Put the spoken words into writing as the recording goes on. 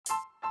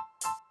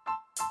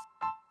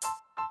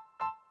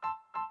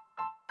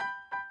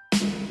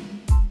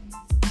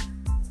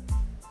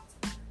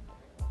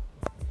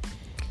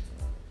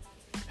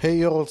Hey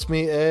yo, it's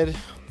me, Ed,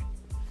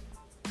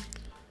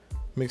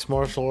 mixed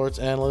martial arts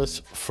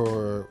analyst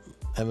for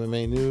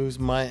MMA News,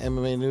 My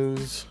MMA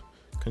News,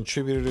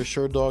 contributor to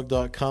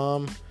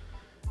SureDog.com,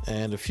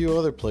 and a few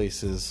other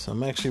places.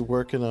 I'm actually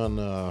working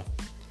on,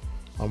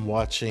 I'm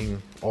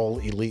watching All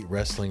Elite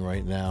Wrestling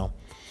right now.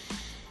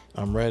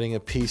 I'm writing a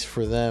piece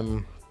for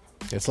them.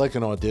 It's like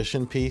an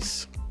audition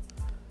piece,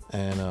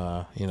 and,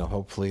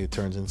 hopefully it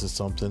turns into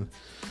something.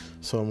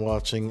 So I'm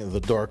watching The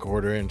Dark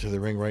Order Enter the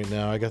Ring right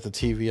now. I got the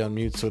TV on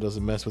mute so it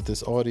doesn't mess with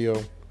this audio.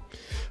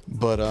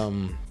 But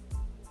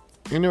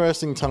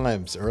interesting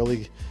times.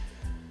 Early,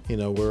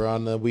 we're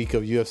on the week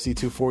of UFC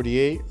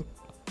 248.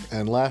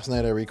 And last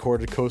night I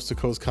recorded Coast to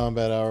Coast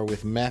Combat Hour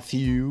with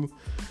Matthew.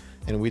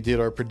 And we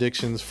did our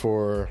predictions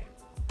for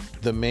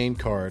the main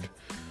card.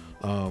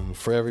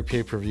 For every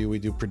pay-per-view we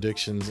do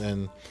predictions.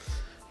 And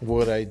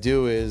what I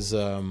do is,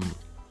 I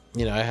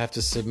have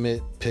to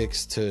submit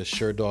picks to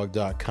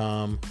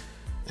SureDog.com.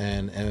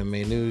 And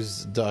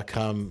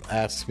MMAnews.com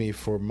asks me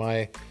for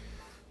my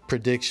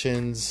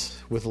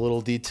predictions with a little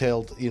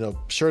detailed,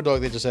 SureDog,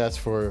 they just ask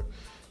for,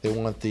 they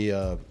want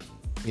the,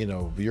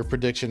 your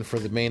prediction for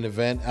the main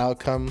event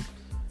outcome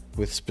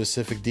with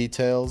specific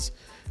details.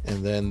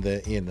 And then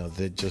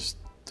just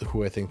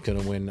who I think is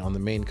going to win on the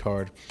main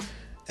card.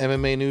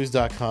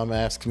 MMAnews.com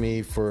asks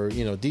me for,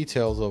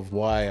 details of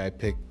why I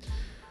picked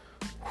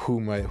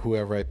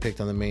whoever I picked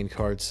on the main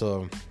card.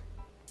 So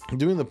I'm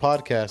doing the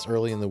podcast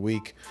early in the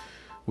week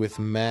with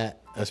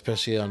Matt,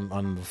 especially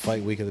on the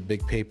fight week of the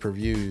big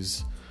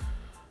pay-per-views,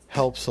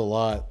 helps a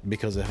lot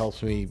because it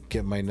helps me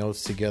get my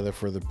notes together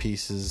for the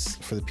piece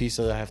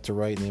that I have to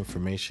write and the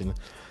information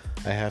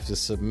I have to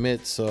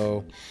submit.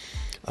 So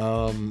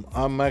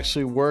I'm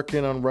actually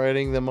working on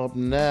writing them up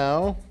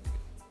now.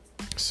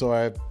 So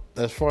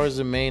as far as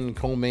the main and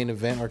co-main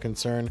event are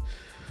concerned,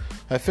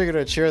 I figured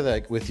I'd share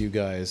that with you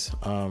guys.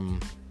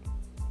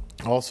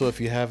 Also, if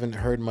you haven't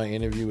heard my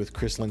interview with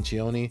Chris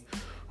Lencioni,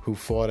 who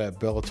fought at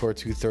Bellator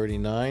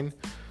 239,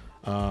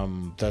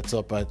 that's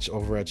up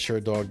over at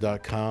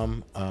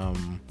SureDog.com.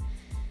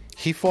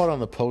 He fought on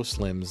the post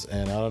limbs,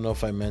 and I don't know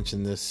if I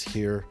mentioned this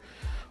here,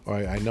 or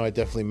I know I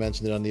definitely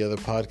mentioned it on the other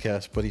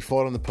podcast, but he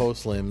fought on the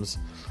post limbs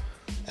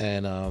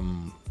and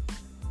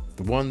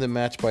won the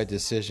match by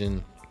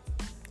decision.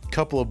 A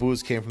couple of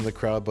boos came from the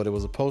crowd, but it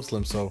was a post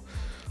limb, so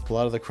a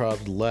lot of the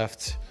crowd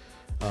left.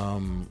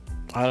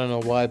 I don't know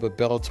why, but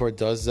Bellator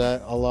does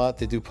that a lot.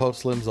 They do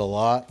post limbs a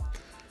lot.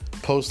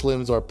 Post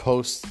limbs are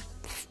post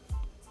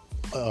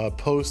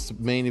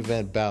main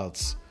event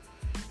bouts,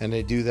 and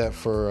they do that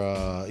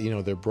for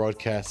their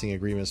broadcasting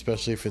agreement,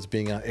 especially if it's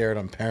being aired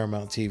on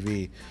Paramount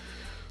TV.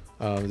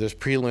 There's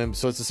prelim,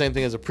 so it's the same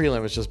thing as a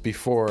prelim. It's just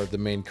before the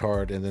main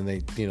card, and then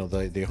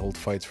they hold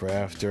fights for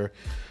after,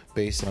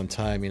 based on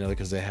time.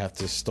 Because they have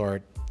to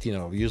start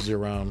usually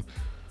around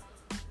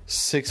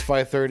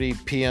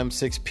 5:30 p.m.,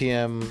 6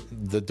 p.m.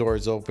 The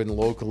doors open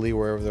locally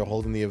wherever they're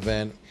holding the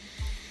event,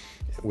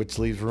 which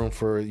leaves room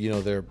for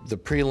the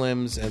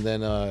prelims, and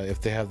then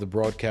if they have the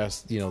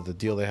broadcast, the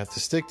deal they have to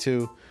stick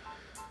to,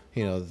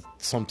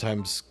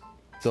 sometimes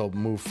they'll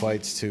move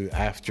fights to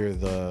after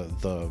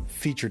the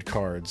featured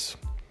cards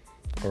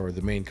or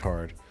the main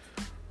card.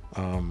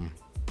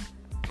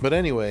 But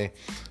anyway,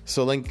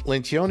 so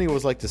Lencioni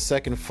was like the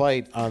second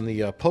fight on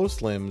the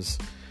post limbs,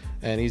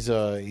 and he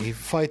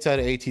fights out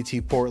of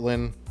ATT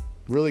Portland.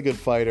 Really good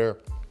fighter,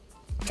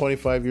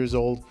 25 years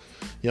old,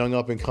 young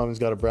up and coming. He's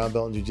got a brown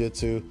belt in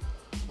jiu-jitsu.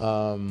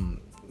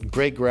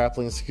 Great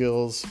grappling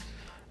skills,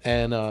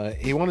 and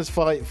he won his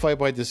fight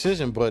by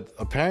decision, but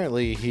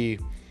apparently he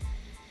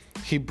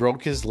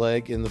broke his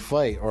leg in the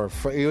fight, or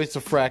it's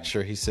a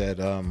fracture, he said.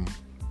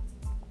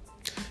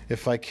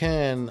 If I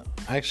can,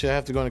 actually I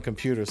have to go on a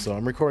computer, so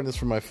I'm recording this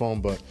from my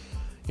phone, but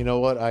you know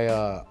what,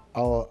 I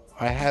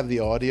have the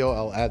audio.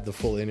 I'll add the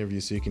full interview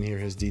so you can hear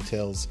his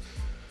details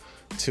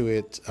to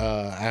it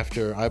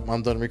after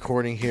I'm done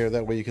recording here.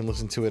 That way you can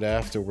listen to it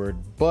afterward.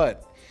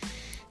 But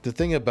the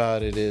thing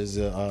about it is,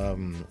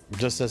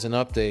 just as an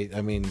update,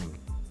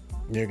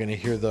 you're going to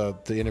hear the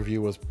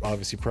interview was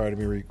obviously prior to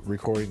me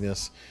recording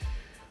this.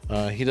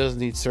 He doesn't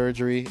need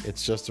surgery.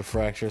 It's just a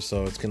fracture,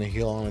 so it's going to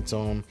heal on its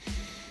own.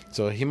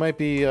 So he might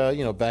be,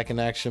 back in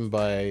action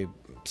by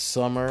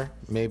summer,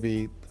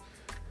 maybe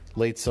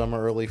late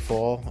summer, early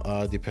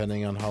fall,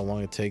 depending on how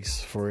long it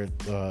takes for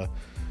the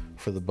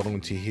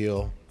bone to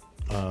heal.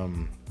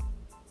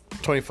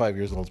 25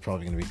 years old is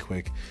probably going to be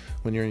quick.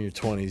 When you're in your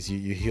 20s,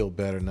 you heal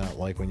better, not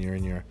like when you're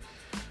in your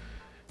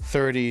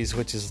 30s,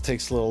 which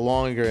takes a little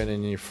longer, and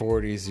in your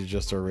 40s,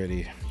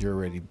 you're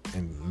already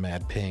in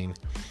mad pain.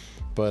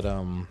 But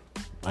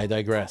I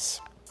digress.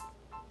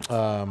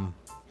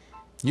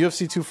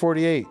 UFC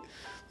 248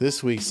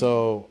 this week,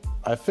 so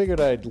I figured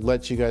I'd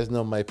let you guys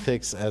know my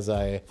picks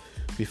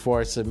before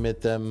I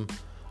submit them.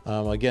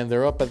 Again,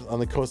 they're up on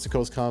the Coast to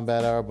Coast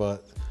Combat Hour,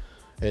 but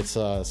it's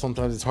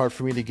sometimes it's hard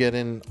for me to get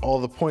in all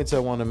the points I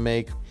want to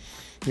make.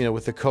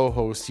 With the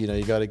co-host,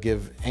 you got to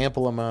give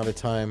ample amount of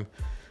time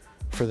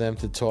for them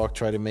to talk,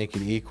 try to make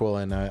it equal,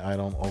 and I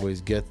don't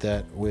always get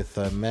that with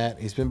Matt.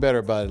 He's been better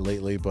about it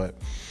lately, but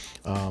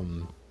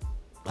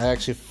I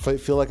actually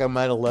feel like I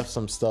might have left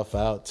some stuff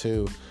out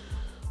too.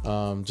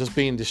 Just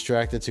being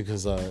distracted too,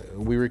 because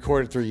we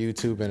recorded through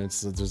YouTube, and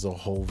there's a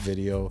whole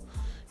video,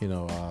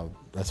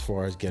 as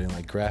far as getting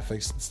like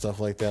graphics and stuff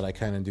like that. I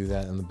kind of do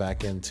that in the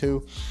back end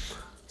too.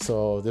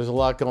 So there's a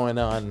lot going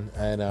on,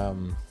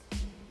 and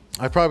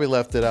I probably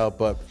left it out.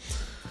 But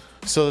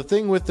so the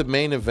thing with the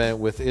main event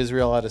with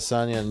Israel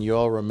Adesanya and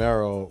Yoel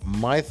Romero,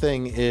 my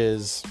thing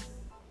is,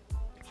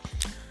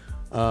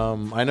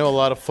 I know a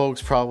lot of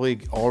folks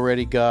probably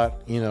already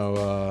got,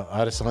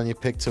 Adesanya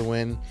picked to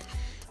win.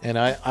 And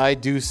I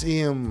do see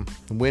him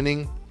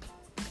winning.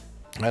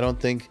 I don't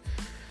think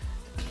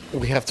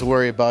we have to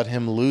worry about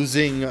him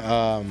losing.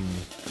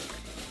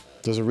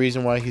 There's a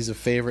reason why he's a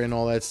favorite and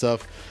all that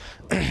stuff.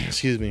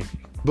 Excuse me.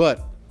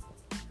 But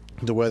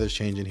the weather's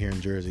changing here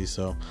in Jersey,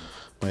 so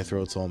my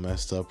throat's all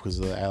messed up because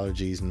of the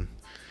allergies and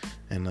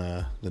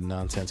the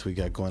nonsense we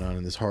got going on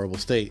in this horrible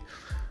state.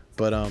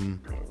 But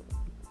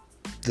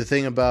the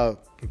thing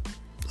about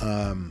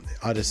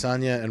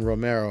Adesanya and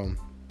Romero,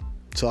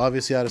 so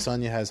obviously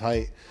Adesanya has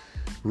height,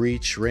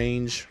 reach,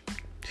 range.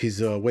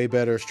 He's a way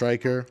better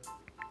striker,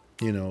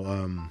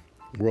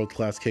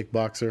 world-class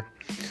kickboxer.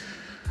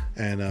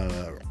 And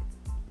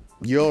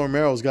Yoel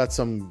Romero's got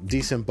some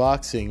decent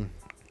boxing,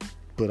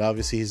 but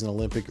obviously he's an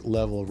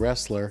Olympic-level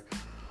wrestler.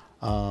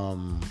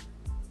 I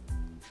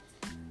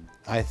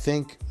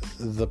think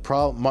the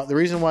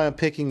reason why I'm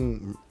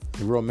picking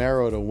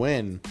Romero to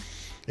win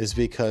is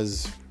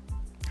because,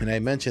 and I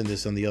mentioned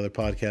this on the other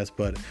podcast,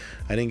 but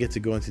I didn't get to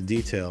go into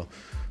detail.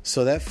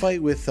 So that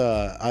fight with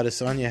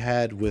Adesanya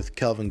had with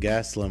Kelvin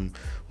Gastelum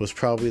was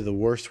probably the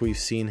worst we've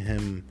seen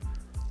him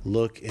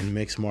look in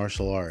mixed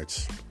martial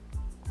arts.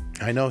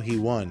 I know he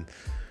won,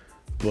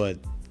 but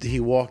he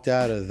walked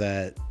out of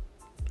that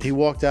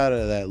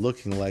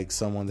looking like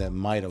someone that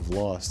might have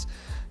lost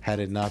had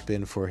it not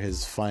been for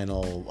his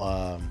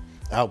final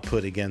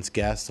output against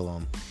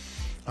Gastelum.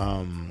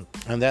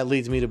 And that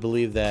leads me to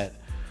believe that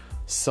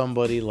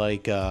somebody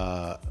like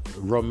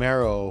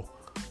Romero,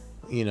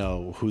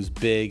 who's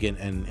big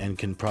and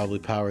can probably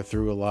power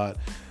through a lot,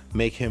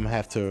 make him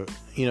have to,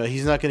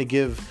 he's not going to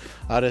give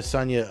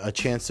Adesanya a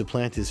chance to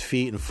plant his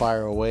feet and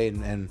fire away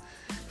and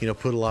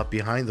put a lot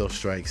behind those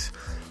strikes.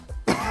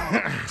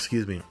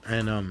 Excuse me.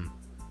 And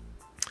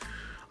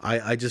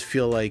I just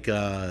feel like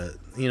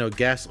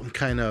Gastelum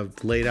kind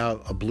of laid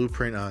out a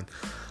blueprint on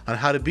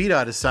how to beat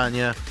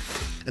Adesanya.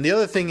 And the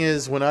other thing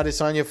is, when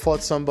Adesanya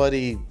fought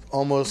somebody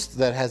almost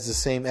that has the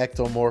same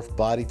ectomorph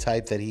body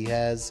type that he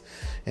has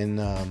in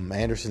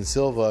Anderson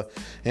Silva,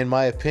 in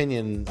my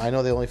opinion, I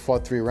know they only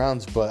fought 3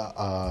 rounds,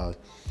 but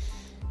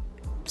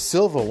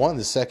Silva won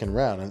the second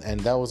round, and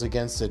that was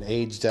against an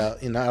aged out,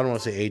 I don't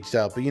want to say aged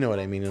out, but you know what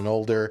I mean, an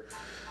older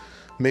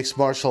mixed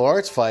martial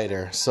arts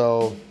fighter.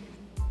 So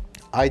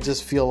I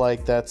just feel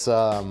like that's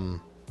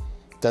one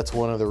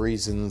of the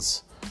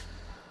reasons.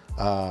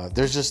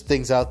 There's just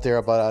things out there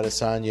about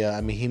Adesanya.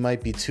 I mean, he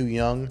might be too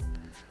young.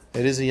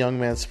 It is a young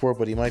man's sport,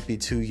 but he might be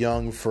too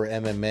young for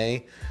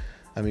MMA.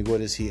 I mean, what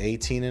is he,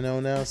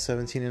 18-0 now?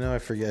 17-0? I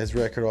forget his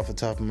record off the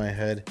top of my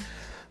head.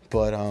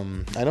 But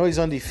I know he's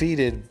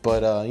undefeated,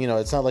 but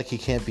it's not like he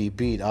can't be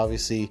beat.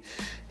 Obviously,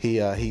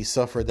 he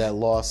suffered that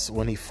loss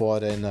when he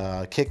fought in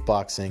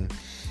kickboxing.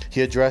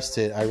 He addressed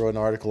it. I wrote an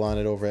article on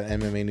it over at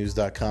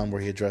MMAnews.com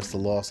where he addressed the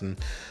loss and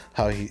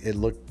how it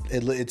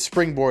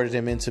springboarded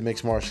him into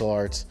mixed martial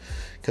arts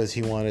because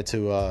he wanted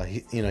to.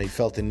 He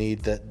felt the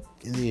need that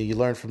you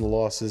learn from the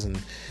losses, and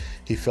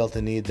he felt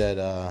the need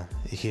that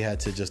he had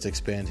to just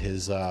expand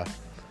his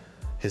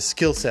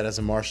skill set as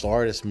a martial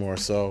artist more.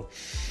 So,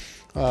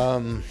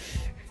 and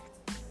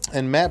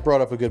Matt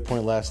brought up a good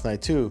point last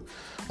night too.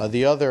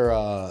 The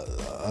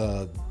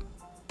other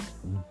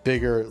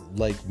bigger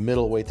like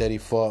middleweight that he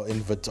fought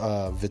in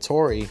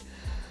Vettori,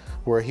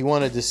 where he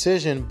won a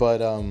decision,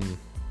 but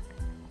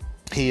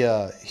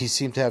he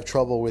seemed to have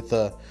trouble with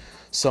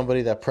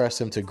somebody that pressed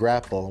him to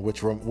grapple,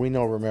 which we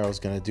know Romero's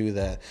going to do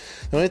that.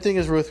 The only thing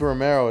is with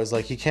Romero is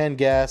like he can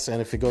gas,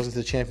 and if it goes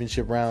into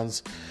championship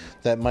rounds,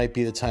 that might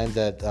be the time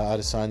that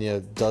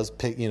Adesanya does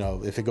pick.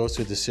 If it goes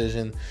to a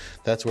decision,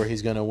 that's where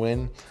he's going to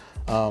win.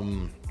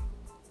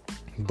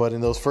 But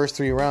in those first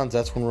 3 rounds,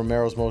 that's when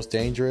Romero's most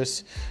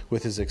dangerous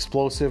with his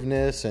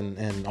explosiveness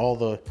and all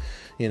the,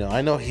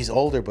 I know he's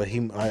older, but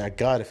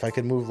God, if I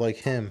could move like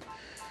him,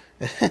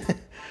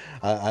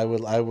 I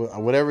would,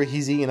 whatever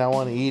he's eating, I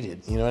want to eat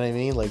it. You know what I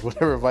mean? Like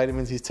whatever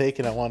vitamins he's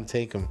taking, I want to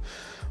take them.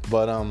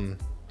 But,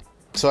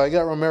 so I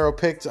got Romero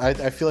picked.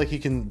 I feel like he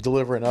can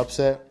deliver an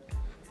upset.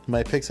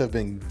 My picks have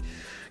been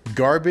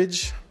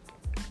garbage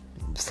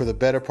for the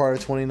better part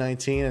of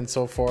 2019, and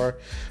so far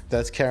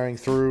that's carrying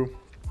through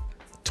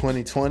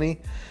 2020.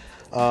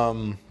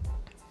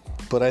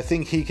 But I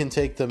think he can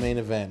take the main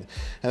event.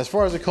 And as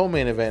far as the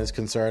co-main event is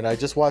concerned, I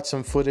just watched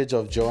some footage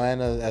of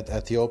Joanna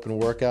at the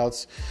open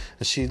workouts,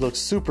 and she looks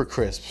super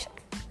crisp.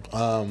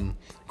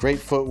 Great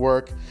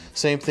footwork.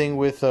 Same thing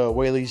with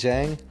Weili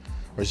Zhang,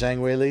 or Zhang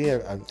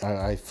Weili.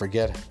 I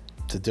forget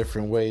the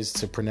different ways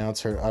to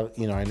pronounce her.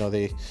 I know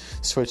they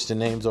switched the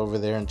names over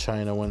there in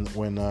China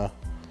when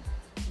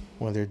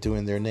when they're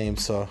doing their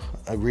names. So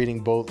reading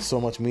both so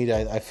much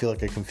media, I feel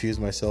like I confuse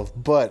myself.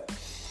 But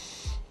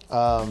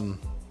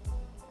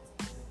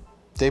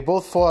they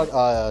both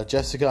fought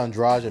Jessica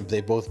Andrade, and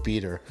they both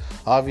beat her.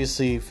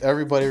 Obviously,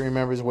 everybody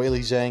remembers Weili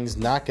Zhang's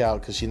knockout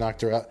because she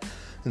knocked her out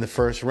in the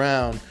first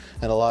round,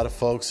 and a lot of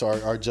folks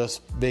are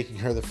just making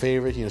her the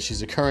favorite. You know,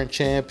 she's a current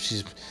champ.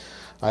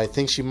 I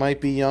think she might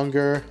be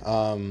younger.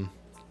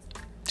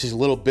 She's a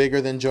little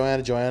bigger than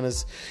Joanna.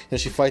 Joanna's,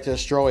 she fights at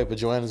strawweight, but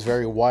Joanna's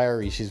very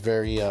wiry. She's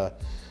very,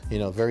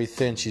 very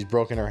thin. She's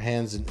broken her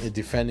hands in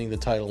defending the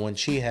title when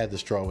she had the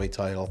strawweight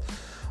title.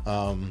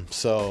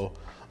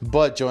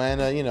 But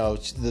Joanna,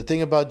 the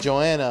thing about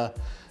Joanna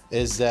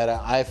is that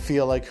I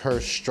feel like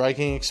her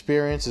striking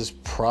experience is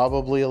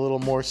probably a little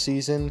more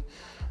seasoned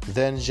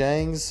than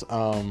Zhang's.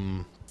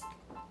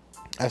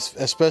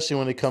 Especially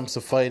when it comes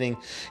to fighting.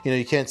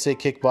 You can't say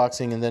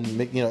kickboxing and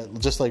then,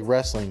 just like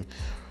wrestling.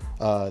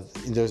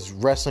 There's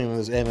wrestling and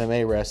there's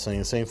MMA wrestling.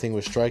 The same thing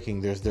with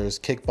striking. There's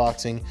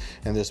kickboxing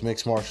and there's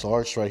mixed martial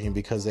arts striking,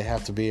 because they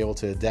have to be able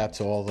to adapt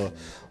to all the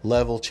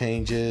level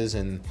changes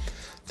and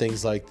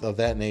things of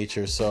that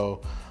nature.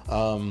 So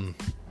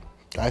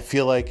I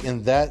feel like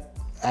in that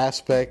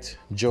aspect,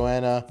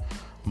 Joanna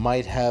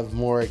might have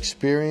more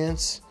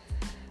experience.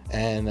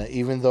 And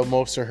even though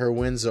most of her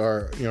wins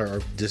are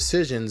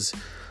decisions,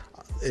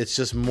 it's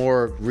just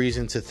more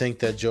reason to think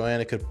that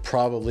Joanna could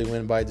probably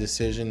win by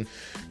decision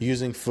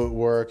using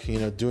footwork,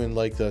 doing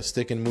like the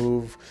stick and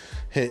move,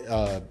 do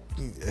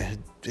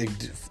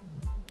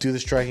the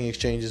striking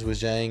exchanges with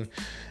Zhang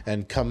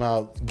and come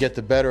out, get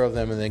the better of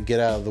them, and then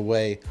get out of the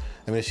way.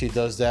 I mean, if she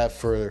does that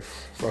for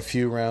a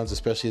few rounds,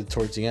 especially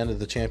towards the end of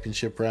the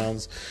championship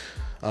rounds,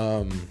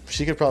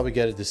 she could probably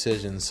get a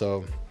decision.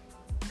 So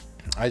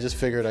I just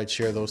figured I'd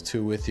share those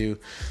two with you.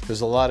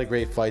 There's a lot of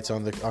great fights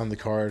on the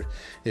card.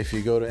 If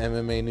you go to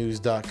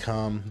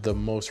MMAnews.com, the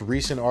most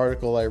recent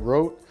article I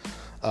wrote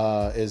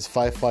is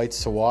 5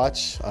 fights to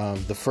watch.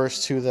 The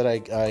first 2 that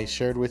I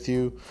shared with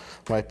you,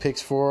 my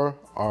picks for,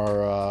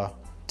 are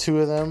 2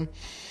 of them.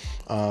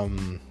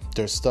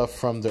 There's stuff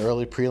from the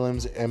early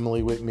prelims: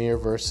 Emily Whitmire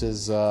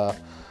versus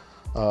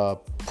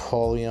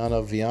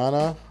Poliana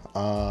Viana.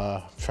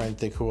 Trying to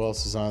think who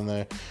else is on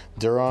there.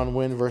 Deron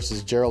Wynn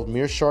versus Gerald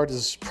Mearshart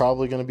is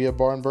probably going to be a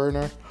barn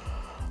burner.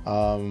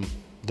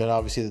 Then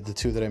obviously the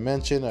 2 that I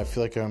mentioned. I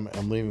feel like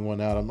I'm leaving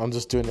one out. I'm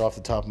just doing it off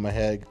the top of my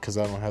head because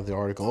I don't have the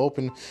article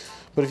open.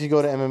 But if you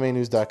go to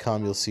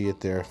MMAnews.com, you'll see it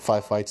there.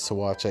 5 fights to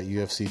watch at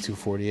UFC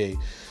 248.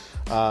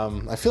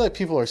 I feel like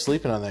people are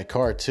sleeping on that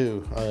card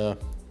too.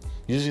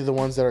 Usually the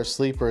ones that are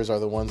sleepers are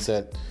the ones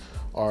that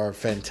are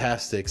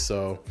fantastic.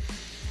 So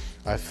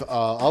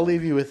I'll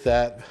leave you with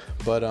that.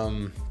 But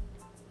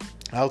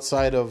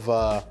outside of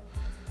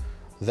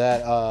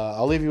that,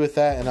 I'll leave you with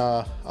that, and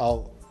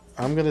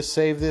I'm gonna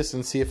save this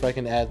and see if I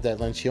can add that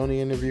Lencioni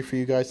interview for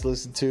you guys to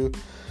listen to.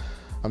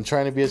 I'm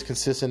trying to be as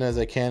consistent as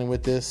I can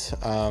with this.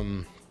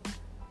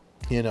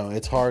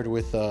 It's hard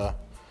with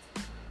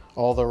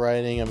all the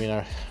writing. I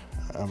mean,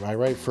 I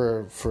write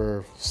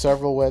for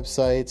several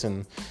websites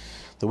and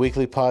the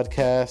weekly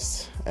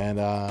podcast, and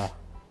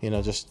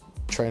just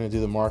trying to do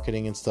the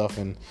marketing and stuff.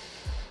 And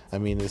I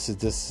mean, this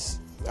is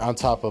on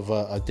top of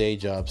a day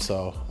job.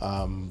 So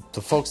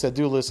the folks that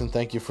do listen,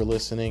 thank you for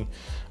listening.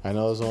 I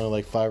know there's only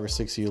like 5 or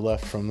 6 of you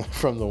left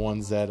from the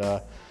ones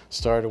that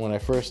started when I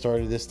first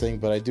started this thing,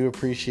 but I do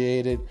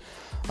appreciate it.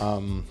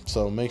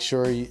 So make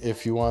sure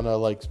if you want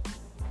to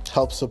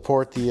help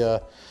support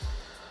the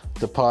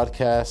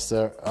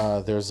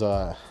podcast, there's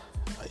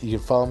you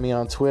can follow me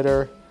on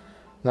Twitter,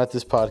 not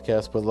this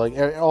podcast, but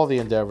all the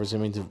endeavors. I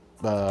mean,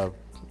 the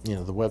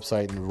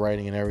website and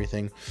writing and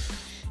everything.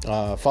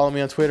 Follow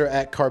me on Twitter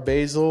at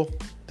Carbazel.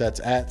 That's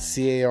at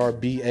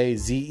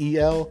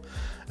CARBAZEL.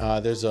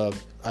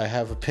 I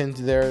have a pinned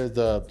there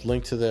the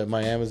link to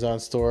my Amazon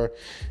store.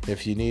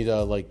 If you need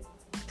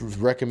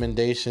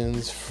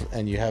recommendations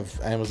and you have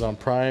Amazon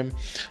Prime,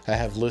 I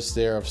have lists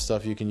there of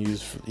stuff you can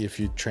use if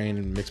you train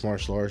in mixed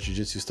martial arts,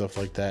 jiu-jitsu, stuff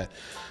like that.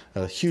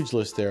 A huge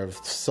list there of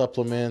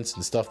supplements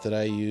and stuff that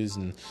I use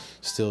and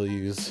still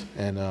use,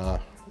 and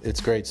it's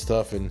great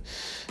stuff, and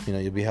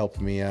you'll be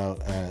helping me out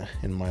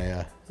in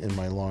my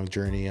long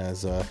journey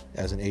as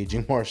an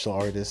aging martial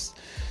artist,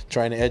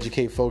 trying to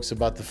educate folks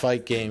about the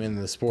fight game and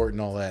the sport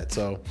and all that.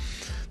 So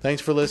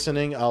thanks for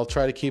listening. I'll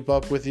try to keep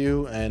up with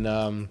you, and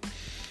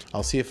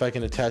I'll see if I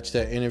can attach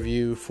that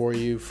interview for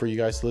you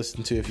guys to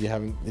listen to if you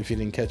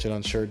didn't catch it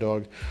on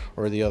SureDog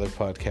or the other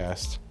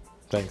podcast.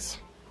 Thanks.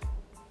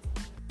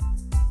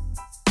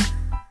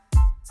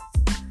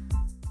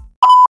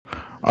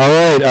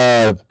 All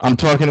right, I'm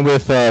talking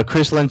with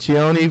Chris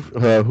Lencioni,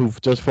 who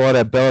just fought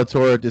at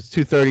Bellator. It's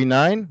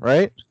 239,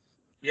 right?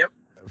 Yep.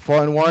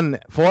 4-1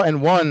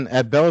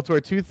 at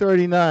Bellator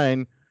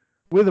 239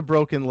 with a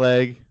broken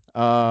leg.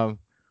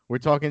 We're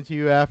talking to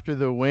you after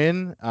the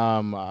win.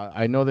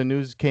 I know the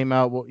news came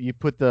out. Well, you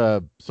put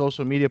the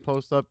social media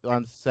post up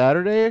on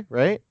Saturday,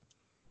 right?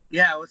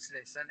 Yeah. What's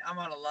today? Sunday. I'm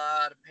on a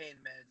lot of pain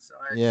meds, so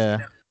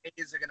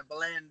days are gonna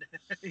blend.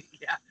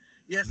 Yeah.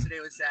 Yesterday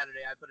was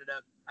Saturday. I put it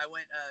up. I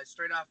went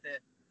straight off the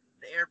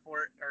the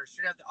airport or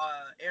straight out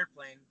the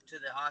airplane to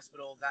the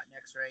hospital, got an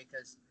X-ray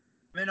because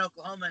I'm in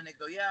Oklahoma, and they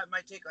go, yeah, it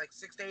might take like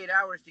 6 to 8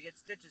 hours to get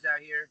stitches out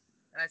here.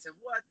 And I said,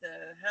 what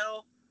the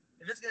hell?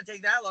 If it's gonna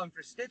take that long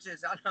for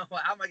stitches, I don't know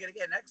how am I gonna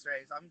get an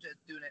X-ray. So I'm just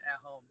doing it at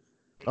home.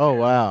 Oh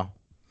wow.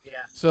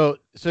 Yeah. So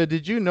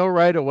did you know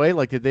right away?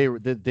 Like,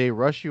 did they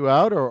rush you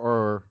out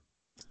or?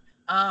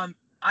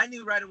 I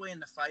knew right away in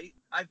the fight.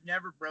 I've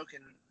never broken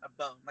a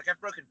bone. Like, I've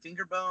broken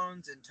finger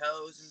bones and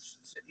toes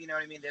and you know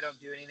what I mean? They don't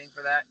do anything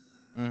for that.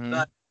 Mm-hmm.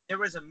 But there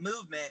was a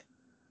movement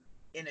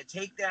in a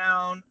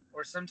takedown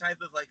or some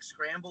type of like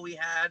scramble we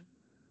had,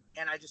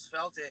 and I just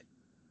felt it.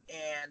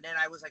 And then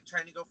I was like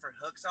trying to go for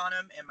hooks on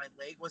him, and my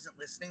leg wasn't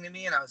listening to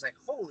me. And I was like,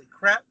 holy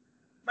crap,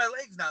 my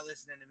leg's not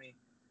listening to me.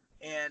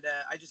 And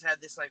I just had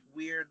this like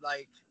weird,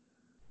 like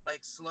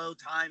slow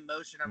time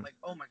motion. I'm like,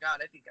 oh my God,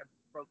 I think I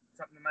broke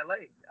something in my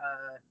leg.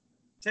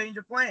 Change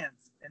of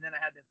plans. And then I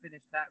had to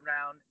finish that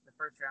round, the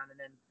first round, and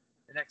then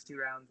the next 2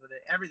 rounds with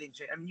it. Everything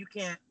changed. I mean, you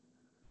can't,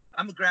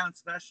 I'm a ground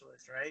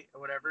specialist, right?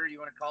 Or whatever you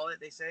want to call it,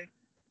 they say.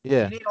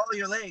 Yeah. You need all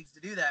your legs to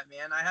do that,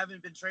 man. I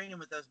haven't been training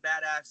with those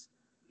badass,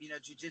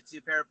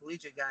 jiu-jitsu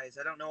paraplegic guys.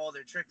 I don't know all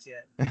their tricks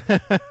yet.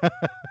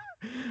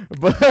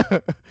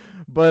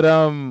 but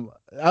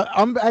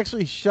I'm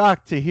actually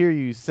shocked to hear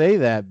you say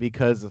that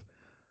because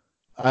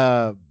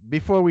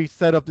before we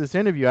set up this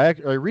interview, I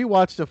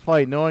rewatched the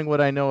fight knowing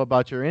what I know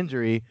about your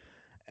injury.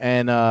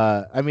 And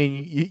I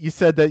mean, you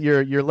said that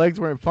your legs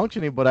weren't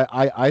functioning, but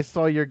I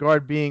saw your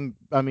guard being,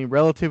 I mean,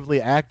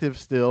 relatively active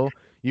still.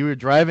 You were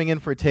driving in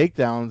for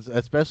takedowns,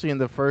 especially in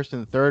the first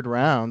and third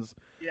rounds.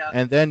 Yeah.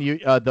 And then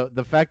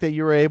the fact that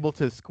you were able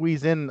to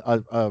squeeze in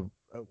a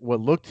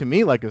what looked to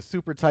me like a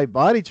super tight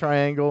body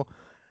triangle,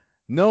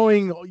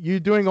 knowing you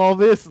doing all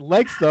this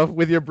leg stuff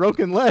with your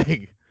broken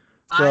leg.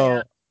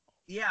 So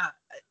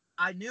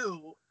I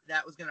knew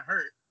that was gonna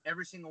hurt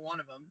every single one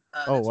of them.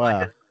 Oh that's wow! why I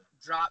had to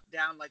drop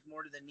down like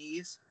more to the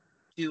knees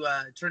to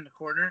turn the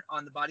corner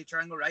on the body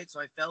triangle, right? So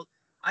I felt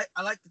I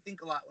like to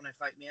think a lot when I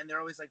fight, man.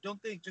 They're always like,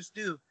 "Don't think, just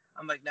do."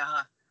 I'm like,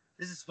 nah,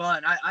 this is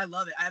fun. I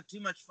love it. I have too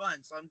much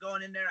fun. So I'm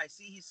going in there. I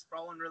see he's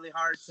sprawling really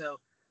hard. So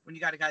when you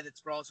got a guy that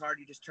sprawls hard,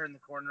 you just turn the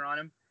corner on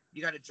him.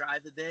 You got to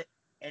drive a bit.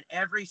 And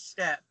every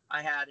step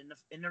I had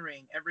in the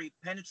ring, every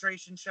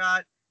penetration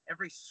shot,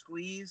 every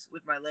squeeze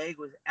with my leg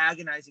was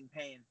agonizing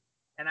pain.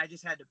 And I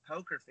just had to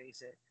poker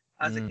face it.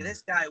 I was like,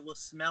 this guy will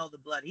smell the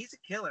blood. He's a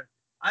killer.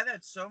 I've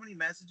had so many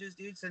messages,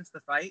 dude, since the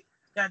fight.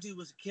 That dude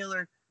was a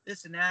killer,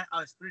 this and that. I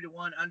was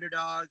 3-1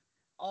 underdog.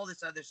 All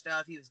this other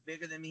stuff. He was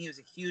bigger than me. He was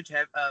a huge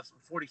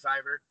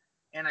 45er.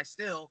 And I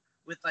still,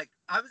 with like,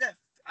 I was at,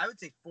 I would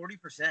say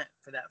 40%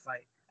 for that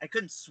fight. I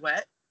couldn't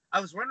sweat. I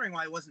was wondering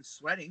why I wasn't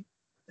sweating.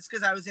 It's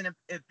because I was in a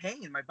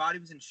pain. My body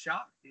was in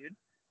shock, dude.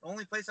 The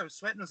only place I was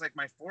sweating was like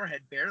my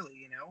forehead,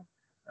 barely,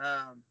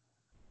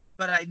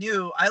 But I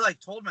knew, I like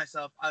told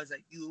myself, I was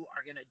like, you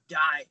are going to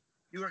die.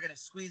 You are going to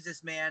squeeze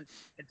this man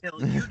until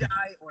you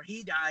die or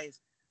he dies.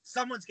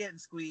 Someone's getting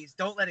squeezed.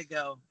 Don't let it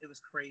go. It was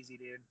crazy,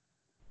 dude.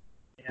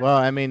 Yeah. Well,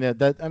 I mean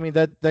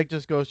that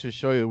just goes to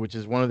show you, which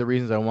is one of the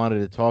reasons I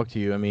wanted to talk to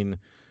you. I mean,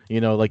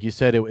 like you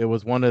said, it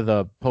was one of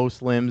the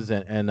post limbs,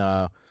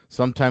 and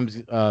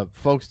sometimes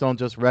folks don't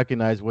just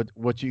recognize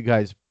what you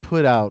guys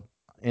put out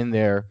in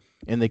there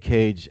in the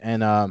cage.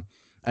 And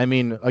I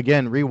mean,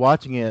 again,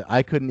 rewatching it,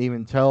 I couldn't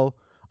even tell.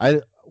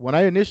 When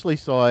I initially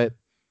saw it,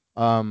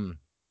 when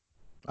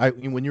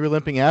you were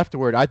limping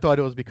afterward, I thought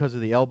it was because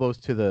of the elbows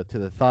to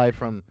the thigh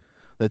from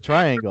the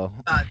triangle.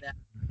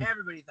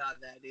 Everybody thought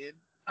that, dude.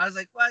 I was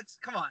like, what?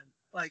 Come on.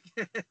 Like,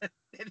 it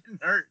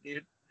didn't hurt,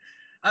 dude.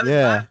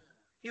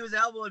 He was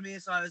elbowing me,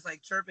 so I was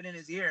like chirping in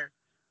his ear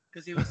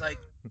because he was like,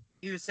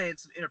 he was saying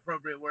some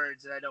inappropriate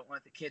words that I don't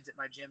want the kids at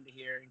my gym to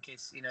hear in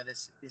case,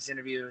 this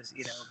interview is,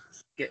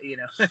 get, you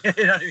know what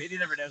I mean? You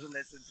never know who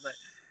listens, but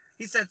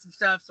he said some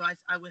stuff. So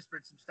I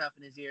whispered some stuff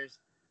in his ears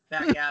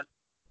back out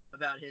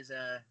about his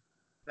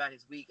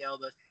weak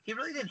elbows. He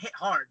really didn't hit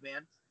hard,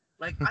 man.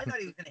 Like, I thought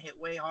he was going to hit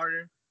way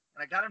harder,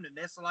 and I got him to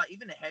miss a lot.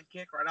 Even the head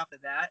kick right off the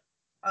bat,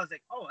 I was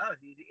like, oh, that was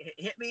easy. It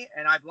hit me,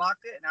 and I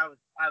blocked it, and I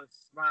was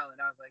smiling.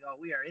 I was like, oh,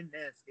 we are in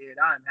this, dude.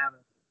 I'm having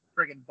a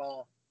friggin'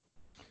 ball.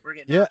 We're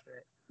getting after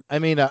it. I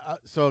mean,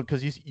 so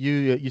because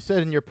you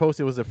said in your post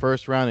it was the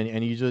first round,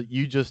 and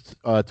you just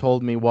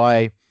told me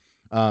why,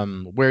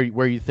 where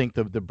you think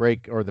the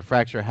break or the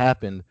fracture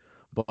happened.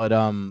 But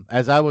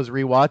as I was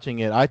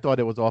rewatching it, I thought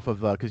it was off of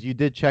because you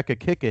did check a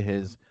kick of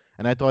his,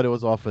 and I thought it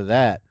was off of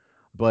that.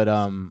 But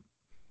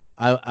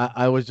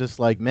I was just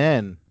like,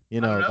 man,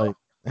 like.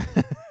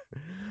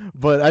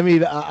 But I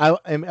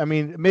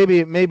mean, maybe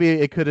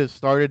it could have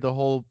started the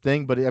whole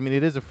thing. But I mean,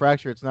 it is a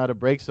fracture; it's not a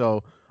break.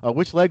 So,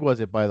 which leg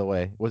was it, by the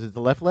way? Was it the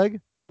left leg?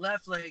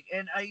 Left leg.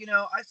 And I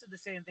said the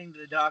same thing to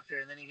the doctor,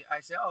 and then I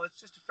said, "Oh, it's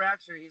just a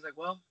fracture." He's like,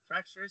 "Well,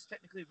 fracture is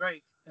technically a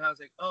break," and I was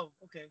like, "Oh,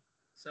 okay."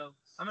 So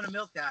I'm gonna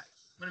milk that.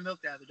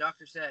 The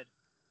doctor said.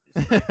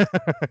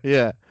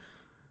 Yeah.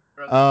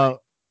 And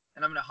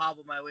I'm gonna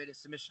hobble my way to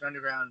Submission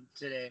Underground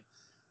today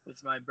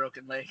with my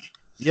broken leg.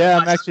 Yeah,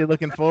 I'm actually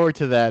looking forward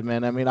to that,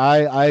 man. I mean,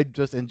 I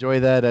just enjoy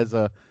that as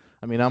a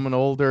I mean, I'm an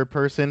older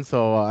person,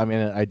 so I mean,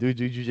 I do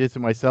jujitsu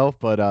myself,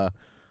 but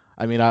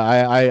I mean,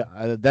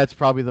 that's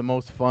probably the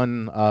most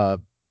fun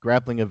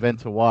grappling event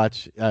to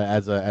watch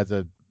as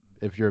a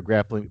if you're a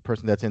grappling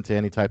person that's into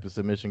any type of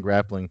submission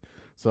grappling.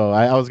 So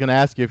I was gonna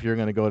ask you if you're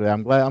gonna go to that.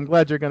 I'm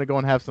glad you're gonna go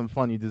and have some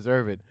fun. You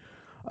deserve it.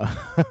 Go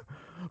get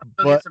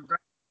But some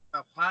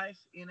wife,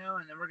 and then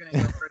we're gonna go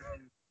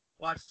freaking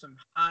watch some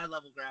high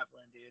level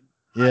grappling, dude.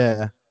 High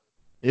level.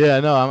 yeah, yeah,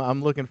 no,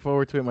 I'm looking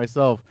forward to it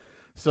myself.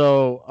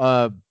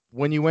 So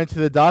when you went to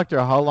the doctor,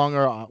 how long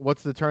or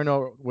what's the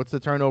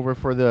turnover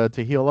for the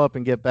to heal up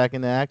and get back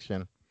into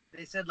action?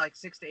 They said like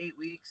 6 to 8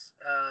 weeks.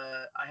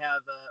 I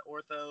have an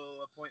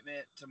ortho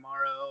appointment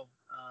tomorrow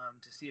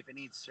to see if it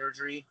needs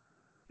surgery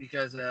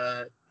because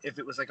if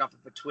it was like off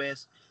of a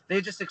twist,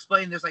 they just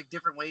explained there's like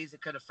different ways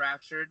it could have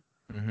fractured,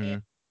 and Hmm.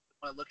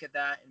 I want to look at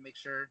that and make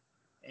sure.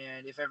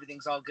 And if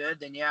everything's all good,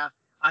 then yeah,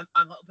 I'm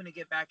hoping to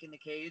get back in the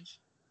cage.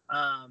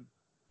 Um,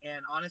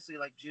 and honestly,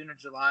 like June or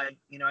July,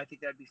 I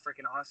think that'd be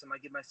freaking awesome. I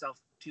give myself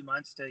 2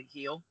 months to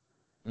heal,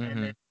 and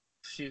Hmm. then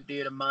shoot,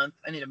 dude, a month.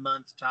 I need a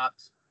month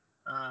tops.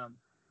 Um,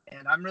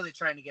 and I'm really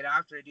trying to get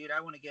after it, dude. I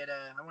want to get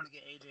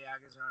AJ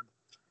Agazarm.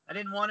 I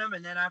didn't want him,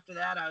 and then after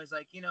that, I was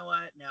like, you know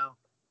what? No,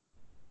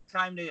 it's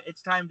time to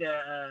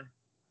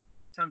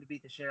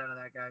beat the shit out of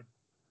that guy.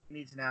 He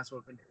needs an ass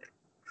whooping.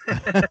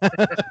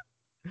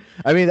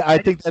 I mean, I I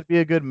think just that'd be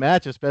a good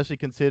match, especially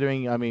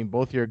considering, I mean,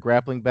 both your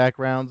grappling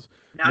backgrounds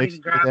not mixed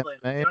even with grappling.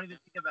 MMA. Don't even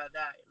think about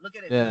that. Look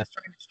at him. Yeah. He's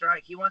trying to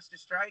strike. He wants to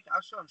strike.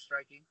 I'll show him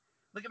striking.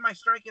 Look at my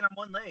striking on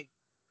one leg.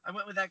 I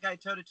went with that guy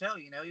toe to toe.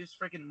 He was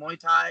freaking Muay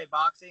Thai,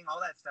 boxing, all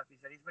that stuff. He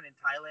said he's been in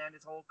Thailand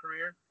his whole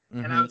career,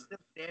 and I Hmm. was still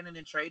standing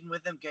and trading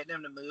with him, getting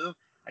him to move.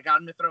 I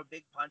got him to throw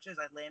big punches.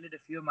 I landed a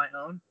few of my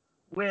own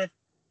with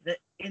the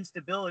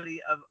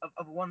instability of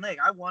one leg.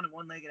 I won a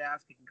one-legged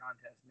ass kicking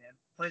contest, man.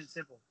 Plain and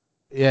simple.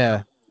 You know.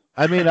 Yeah.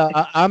 I mean,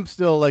 I'm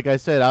still like I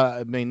said.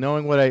 I mean,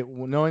 knowing what I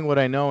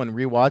know and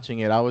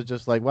rewatching it, I was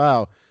just like,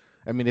 wow.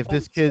 I mean,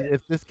 Holy shit.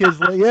 if this kid's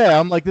yeah,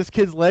 I'm like this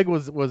kid's leg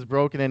was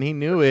broken and he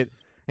knew it,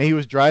 and he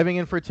was driving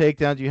in for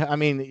takedowns. I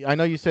mean, I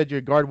know you said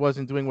your guard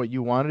wasn't doing what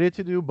you wanted it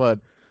to do, but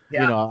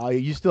Yeah.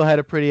 you still had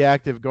a pretty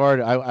active guard.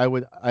 I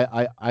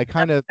That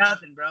kind was of.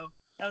 nothing, bro.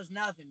 That was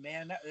nothing,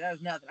 man. That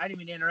was nothing. I didn't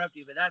mean to interrupt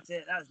you, but that's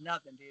it. That was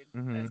nothing, dude.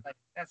 Hmm.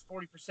 That's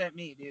 40%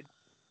 me, dude.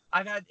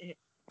 I've had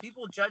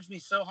people judge me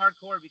so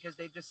hardcore because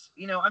they just,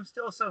 I'm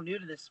still so new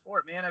to this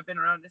sport, man. I've been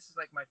around. This is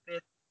like my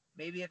fifth,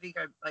 maybe I think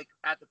I'm like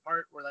at the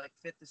part where like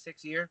fifth to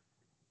sixth year.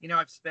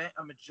 I've spent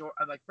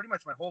like pretty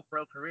much my whole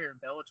pro career in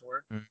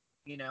Bellator.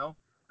 You know,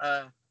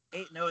 uh,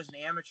 8-0 as an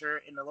amateur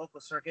in the local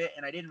circuit,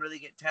 and I didn't really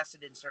get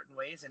tested in certain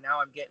ways, and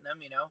now I'm getting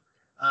them.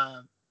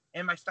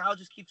 And my style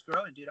just keeps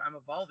growing, dude. I'm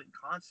evolving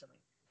constantly.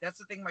 That's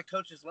the thing my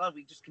coaches love.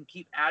 We just can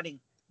keep adding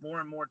more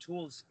and more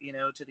tools,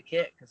 to the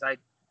kit because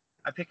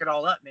I pick it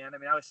all up, man. I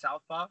mean, I was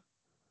southpaw.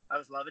 I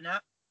was loving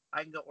that.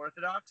 I can go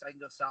orthodox. I can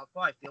go southpaw.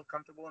 I feel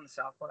comfortable in the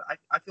southpaw.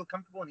 I feel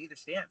comfortable in either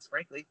stance,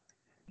 frankly.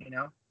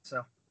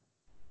 So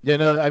Yeah,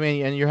 no, I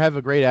mean, and you have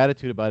a great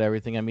attitude about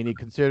everything. I mean,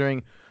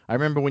 considering I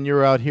remember when you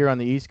were out here on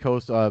the East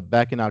Coast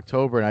back in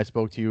October, and I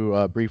spoke to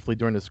you briefly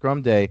during the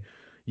Scrum Day.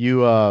 You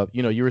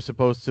were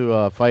supposed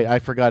to fight. I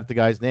forgot the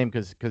guy's name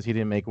because he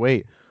didn't make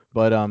weight.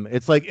 But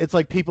it's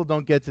like people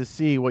don't get to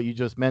see what you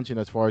just mentioned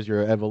as far as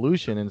your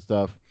evolution and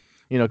stuff.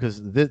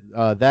 Because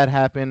that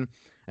happened,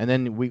 and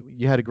then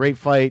you had a great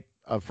fight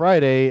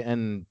Friday,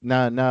 and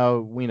now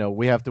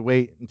we have to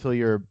wait until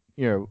you're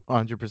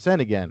 100%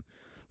 again.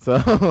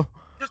 So.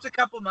 just a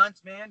couple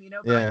months, man.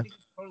 But I Yeah. think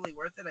it's totally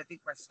worth it. I think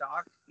my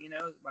stock,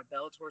 my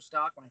Bellator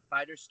stock, my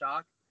fighter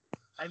stock.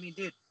 I mean,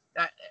 dude,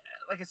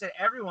 like I said,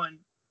 everyone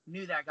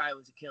knew that guy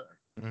was a killer.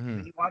 I Hmm.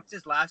 mean, you watched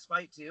his last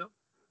fight too.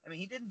 I mean,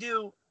 he didn't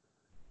do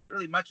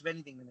really much of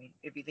anything to me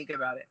if you think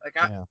about it. Like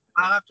Yeah.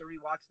 I'll have to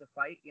rewatch the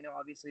fight,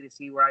 obviously to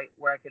see where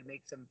I could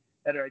make some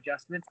better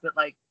adjustments. But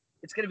like,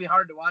 it's gonna be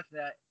hard to watch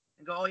that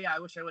and go, oh yeah, I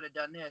wish I would have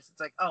done this. It's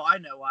like, oh, I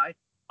know why.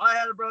 I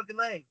had a broken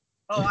leg.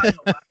 Oh, I know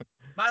why.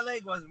 My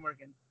leg wasn't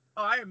working.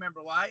 Oh, I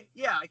remember why.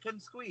 Yeah, I couldn't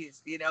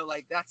squeeze.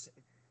 Like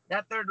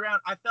that third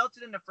round. I felt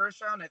it in the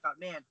first round. I thought,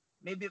 man,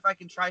 maybe if I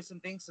can try some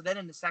things. So then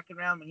in the second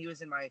round, when he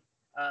was in my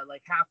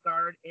like half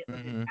guard, it was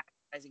Hmm.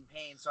 agonizing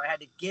pain. So I had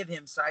to give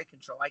him side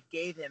control. I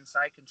gave him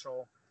side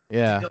control to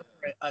Yeah. go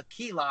for a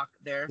key lock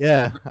there,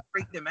 Yeah.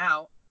 freak them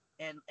out,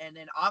 and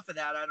then off of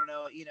that, I don't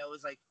know, it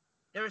was like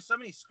there were so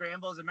many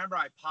scrambles. I remember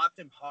I popped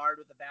him hard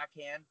with the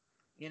backhand,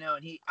 and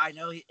I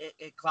know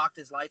it clocked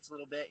his lights a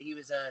little bit. He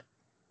was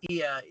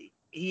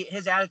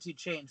his attitude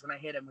changed when I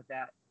hit him with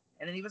that,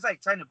 and then he was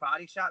like trying to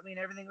body shot me and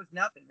everything. It was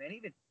nothing, man.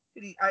 Even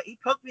he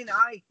poked me in the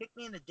eye, he kicked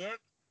me in the dick,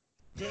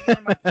 digging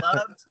in my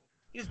gloves.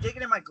 He was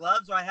digging in my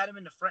gloves while I had him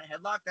in the front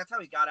headlock. That's how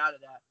he got out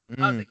of that.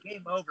 I was Mm. like,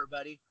 game over,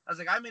 buddy. I was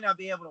like, I may not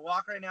be able to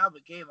walk right now,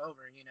 but game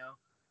over.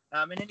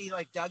 And then he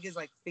like dug his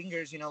like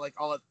fingers, like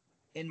all up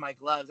in my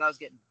gloves. I was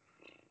getting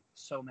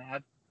so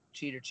mad.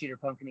 Cheater,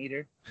 pumpkin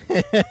eater.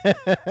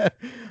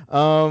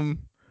 um,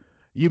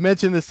 you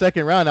mentioned the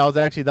second round.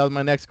 That was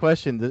my next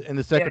question. In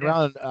the Yeah, second yeah.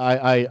 round,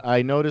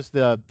 I noticed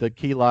the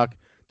key lock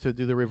to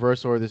do the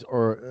reversal or this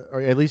or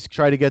at least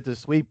try to get the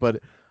sweep,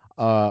 but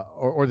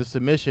or the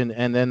submission,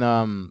 and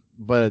then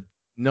but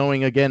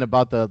knowing again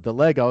about the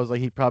leg, I was like,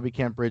 he probably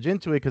can't bridge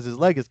into it because his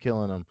leg is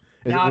killing him.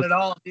 Not at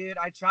all, dude.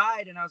 I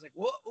tried, and I was like,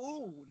 "Whoa,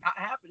 ooh, not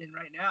happening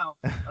right now."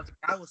 I was like,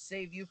 "I will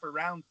save you for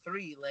round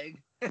 3,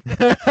 leg."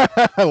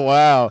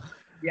 Wow.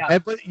 Yeah.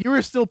 But you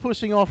were still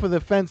pushing off of the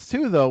fence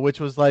too, though, which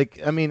was like,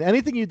 I mean,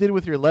 anything you did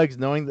with your legs,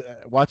 knowing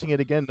watching it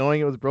again,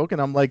 knowing it was broken,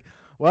 I'm like,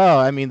 wow.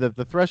 I mean,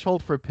 the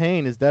threshold for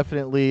pain is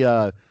definitely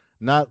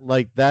not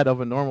like that of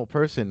a normal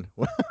person.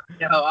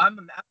 No, I'm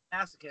a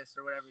masochist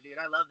or whatever, dude.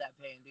 I love that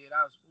pain, dude.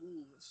 I was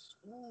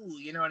ooh,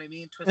 you know what I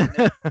mean? Twisting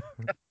it.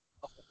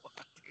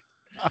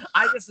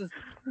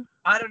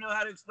 I don't know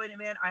how to explain it,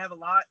 man. I have a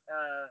lot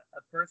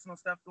of personal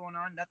stuff going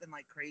on. Nothing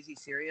like crazy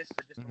serious,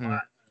 but just a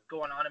lot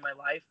going on in my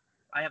life.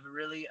 I have a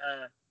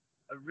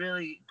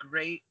really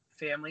great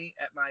family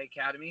at my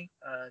academy,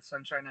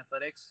 Sunshine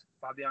Athletics,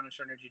 Fabiano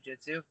Scherner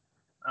Jiu-Jitsu.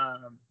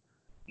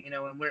 You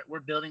know, and we're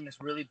building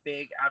this really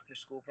big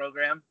after-school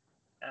program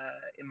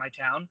in my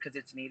town because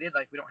it's needed.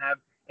 Like, we don't have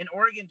in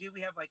Oregon, dude.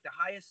 We have like the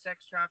highest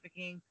sex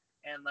trafficking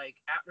and like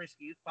at-risk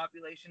youth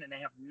population, and they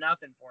have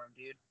nothing for them,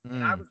 dude.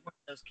 And I was one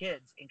of those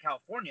kids in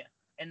California,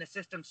 and the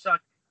system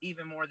sucked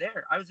even more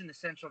there. I was in the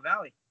Central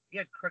Valley. You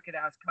had crooked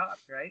ass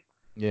cops, right?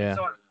 Yeah. And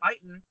so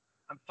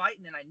I'm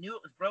fighting, and I knew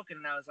it was broken,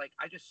 and I was like,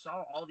 I just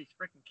saw all these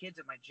freaking kids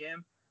at my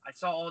gym. I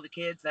saw all the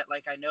kids that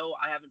like I know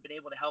I haven't been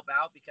able to help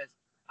out because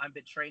I've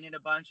been training a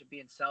bunch and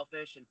being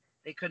selfish, and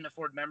they couldn't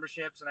afford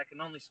memberships, and I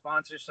can only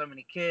sponsor so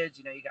many kids.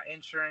 You know, you got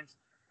insurance.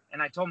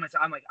 And I told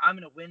myself, I'm like, I'm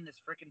going to win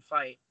this freaking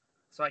fight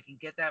so I can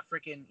get that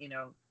freaking, you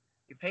know,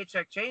 your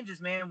paycheck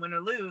changes, man, win or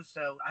lose.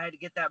 So I had to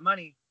get that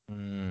money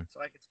so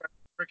I could start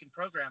the freaking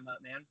program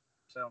up, man.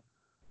 So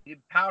you're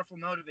a powerful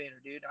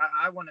motivator, dude.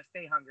 I want to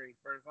stay hungry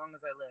for as long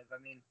as I live.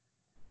 I mean,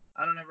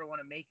 I don't ever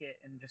want to make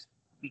it and just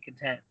be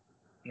content,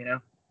 you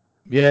know?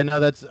 Yeah, no,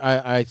 that's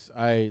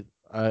I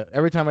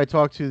every time I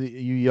talk to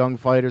you young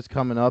fighters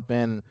coming up,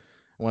 and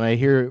when I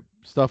hear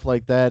stuff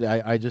like that,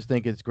 I just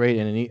think it's great,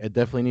 and it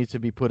definitely needs to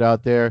be put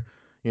out there.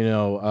 You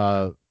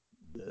know,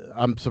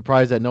 I'm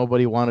surprised that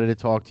nobody wanted to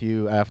talk to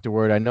you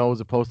afterward. I know it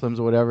was a postlims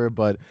or whatever,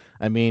 but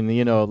I mean,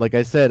 you know, like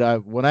I said,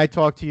 when I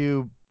talked to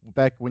you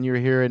back when you were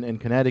here in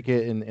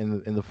Connecticut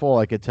in the fall,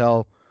 I could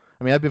tell.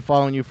 I mean, I've been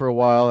following you for a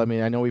while. I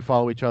mean, I know we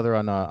follow each other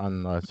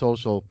on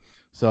social,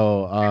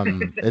 so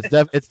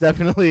it's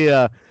definitely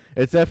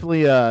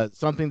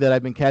something that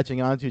I've been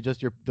catching on to.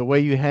 Just the way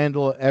you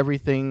handle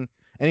everything,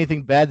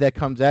 anything bad that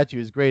comes at you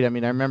is great. I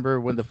mean, I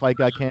remember when the fight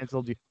got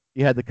canceled, you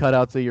had the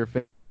cutouts of your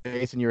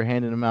face and you were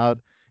handing them out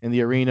in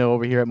the arena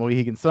over here at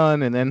Mohegan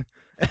Sun, and then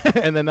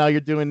and then now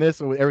you're doing this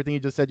with everything you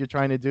just said you're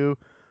trying to do.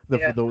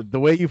 The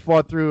way you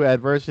fought through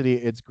adversity,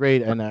 it's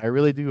great, and I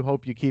really do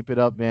hope you keep it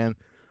up, man.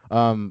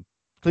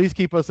 Please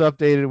keep us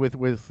updated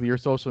with your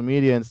social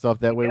media and stuff.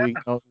 That way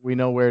we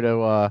know where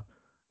to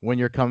when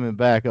you're coming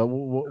back.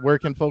 Where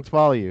can folks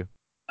follow you?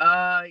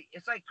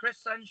 It's like Chris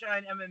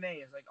Sunshine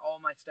MMA is like all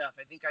my stuff.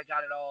 I think I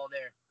got it all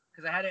there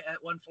because I had it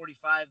at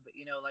 145, but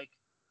you know, like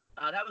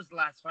that was the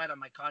last fight on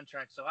my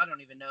contract, so I don't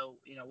even know,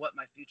 you know, what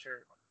my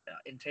future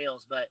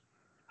entails. But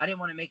I didn't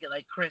want to make it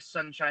like Chris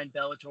Sunshine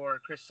Bellator or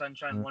Chris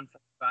Sunshine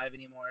 145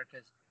 anymore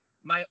because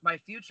my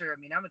future. I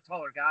mean, I'm a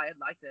taller guy. I'd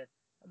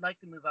like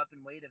to move up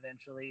in weight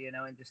eventually, you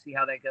know, and just see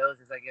how that goes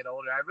as I get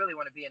older. I really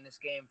want to be in this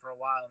game for a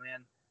while,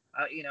 man.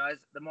 You know, as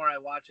the more I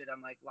watch it,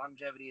 I'm like,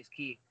 longevity is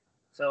key.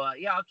 So,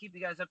 yeah, I'll keep you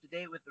guys up to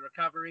date with the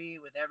recovery,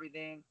 with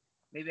everything.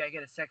 Maybe I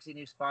get a sexy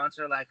new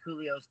sponsor like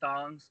Julio's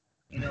Thongs,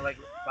 you know, like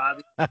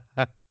Bobby.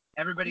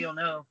 Everybody will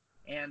know.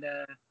 And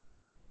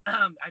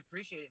I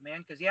appreciate it,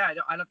 man, because, yeah,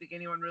 I don't think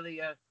anyone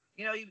really,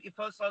 you know, you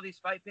post all these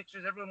fight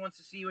pictures. Everyone wants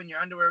to see you in your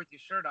underwear with your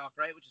shirt off,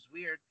 right, which is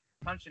weird,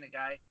 punching a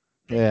guy.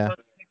 Yeah.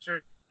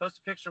 Post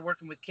a picture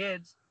working with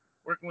kids,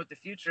 working with the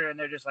future, and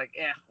they're just like,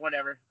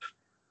 whatever.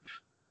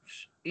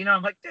 You know,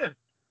 I'm like, dude,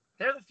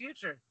 they're the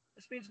future.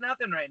 This means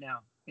nothing right now,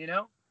 you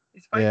know?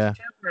 These fights are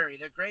temporary.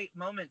 They're great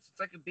moments. It's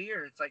like a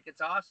beer. It's like,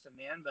 it's awesome,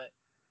 man. But,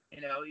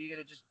 you know,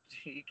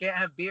 you can't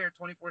have beer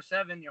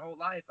 24/7 your whole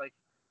life. Like,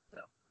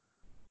 so,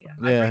 yeah.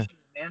 I appreciate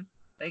it, man.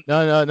 Thank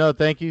you. No.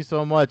 Thank you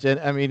so much. And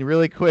I mean,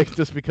 really quick,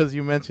 just because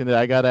you mentioned it,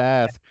 I got to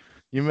ask.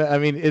 I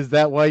mean, is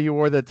that why you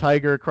wore the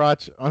tiger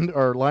crotch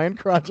or lion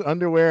crotch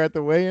underwear at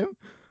the weigh-in?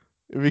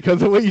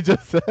 Because of what you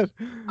just said?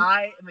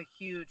 I am a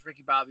huge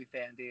Ricky Bobby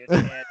fan, dude.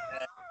 And,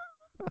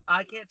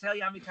 I can't tell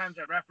you how many times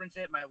I reference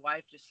it. My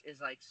wife just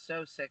is like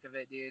so sick of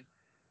it, dude.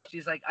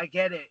 She's like, I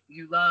get it.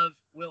 You love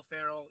Will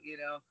Ferrell, you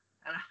know?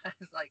 And I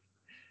was like,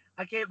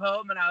 I came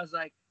home and I was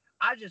like,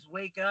 I just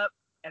wake up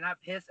and I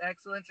piss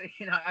excellence.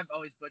 You know, I've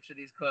always butchered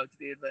these quotes,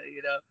 dude, but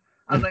you know,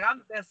 I was like, I'm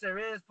the best there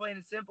is, plain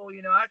and simple.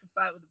 You know, I can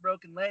fight with a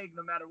broken leg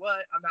no matter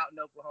what. I'm out in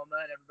Oklahoma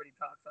and everybody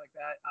talks like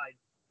that.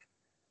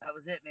 That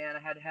was it, man. I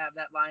had to have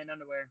that lion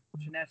underwear.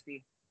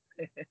 Chinesty.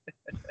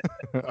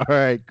 All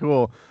right,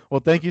 cool. Well,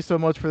 thank you so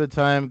much for the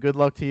time. Good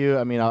luck to you.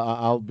 I mean,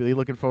 I'll be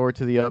looking forward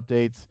to the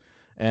updates.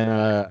 And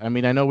I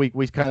mean, I know we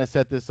kind of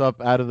set this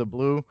up out of the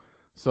blue,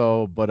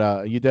 So,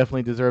 but you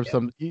definitely deserve Yeah.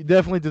 some. You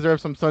definitely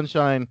deserve some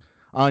sunshine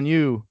on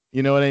you.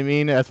 You know what I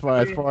mean? As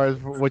far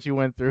as what you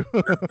went through.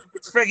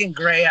 It's freaking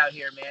gray out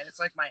here, man. It's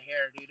like my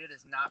hair, dude. It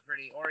is not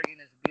pretty. Oregon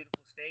is a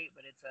beautiful state,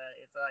 but it's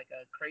like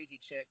a crazy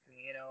chick,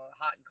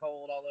 hot and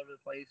cold all over the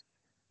place.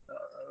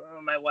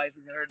 My wife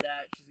has heard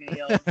that. She's gonna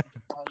yell.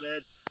 All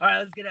good. All right,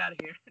 let's get out of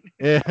here.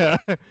 Yeah.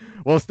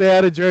 Well, stay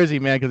out of Jersey,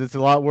 man, because it's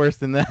a lot worse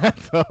than that.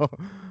 So,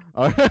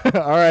 all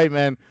right,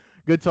 man.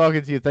 Good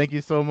talking to you. Thank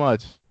you so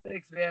much.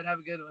 Thanks, man. Have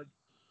a good one.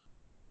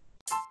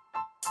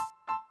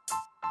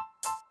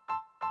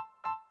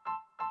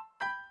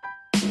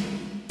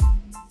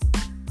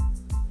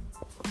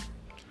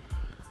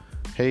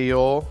 Hey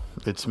y'all,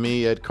 it's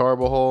me, Ed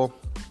Carbajal,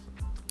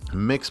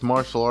 mixed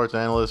martial arts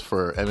analyst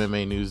for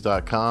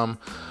MMAnews.com,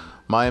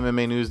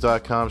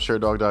 MyMMAnews.com,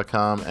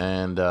 SureDog.com,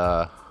 and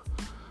a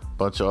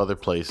bunch of other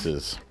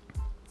places.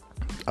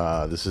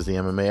 This is the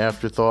MMA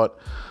Afterthought.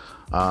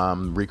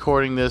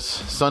 Recording this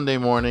Sunday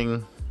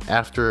morning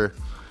after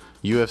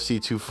UFC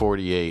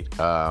 248.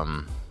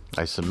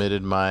 I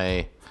submitted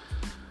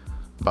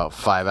about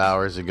 5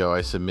 hours ago,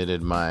 I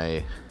submitted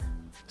my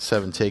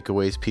 7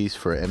 takeaways piece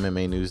for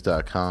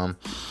MMAnews.com.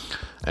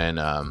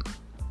 And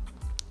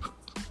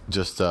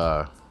just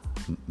the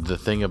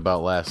thing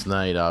about last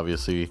night,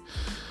 obviously,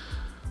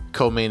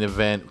 co-main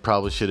event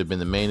probably should have been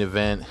the main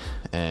event.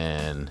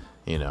 And,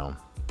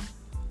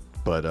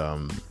 but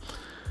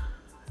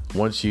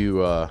once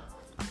you, I'm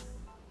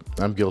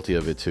guilty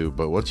of it too,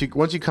 but once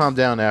you calm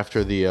down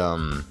after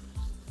the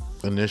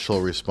initial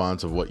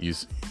response of what you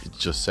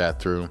just sat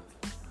through,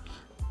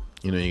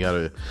 you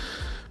gotta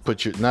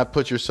not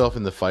put yourself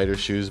in the fighter's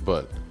shoes,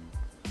 but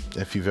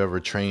if you've ever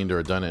trained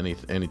or done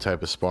any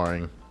type of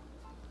sparring,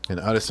 and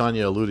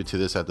Adesanya alluded to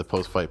this at the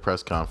post-fight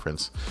press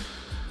conference,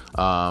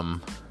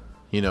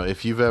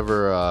 if you've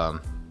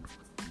ever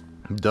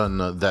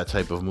done that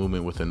type of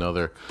movement with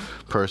another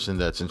person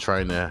that's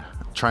trying to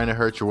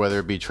hurt you, whether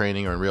it be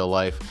training or in real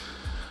life,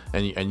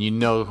 and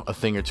a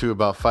thing or two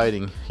about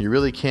fighting, you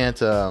really can't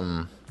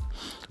throw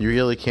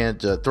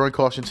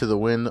caution to the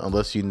wind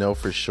unless you know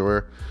for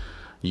sure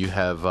you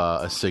have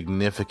a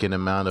significant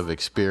amount of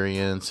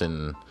experience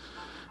and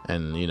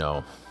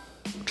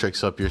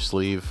tricks up your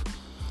sleeve.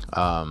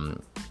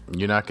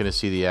 You're not going to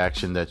see the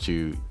action that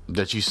you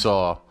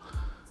saw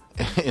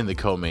in the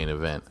co-main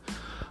event.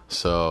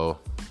 So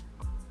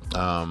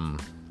the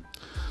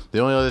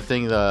only other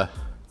thing that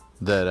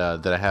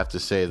I have to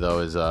say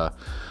though is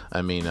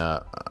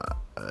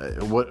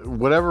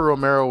whatever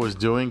Romero was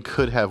doing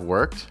could have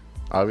worked.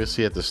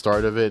 Obviously at the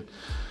start of it,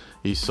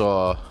 you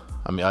saw,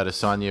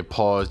 Adesanya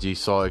paused. You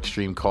saw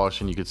extreme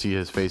caution. You could see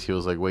his face. He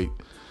was like, wait,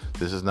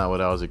 this is not what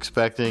I was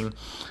expecting.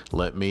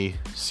 Let me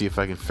see if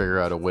I can figure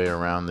out a way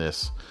around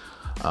this.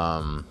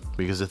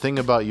 Because the thing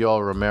about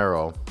Yoel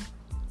Romero,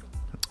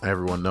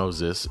 everyone knows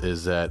this,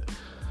 is that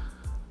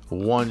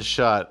one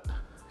shot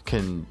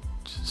can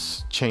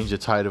change the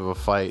tide of a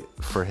fight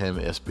for him,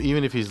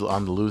 even if he's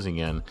on the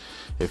losing end.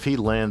 If he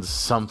lands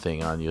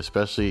something on you,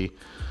 especially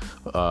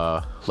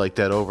like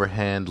that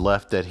overhand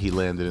left that he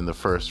landed in the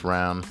first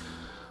round,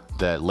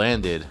 that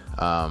landed,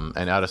 and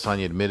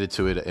Adesanya admitted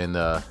to it in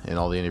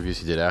all the interviews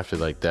he did after,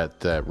 like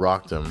that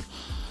rocked him.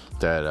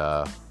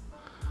 That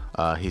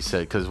he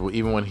said, because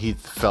even when he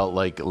felt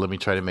like, let me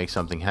try to make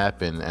something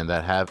happen, and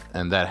that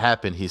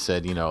happened, he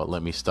said,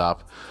 let me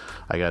stop.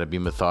 I got to be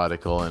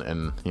methodical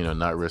and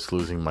not risk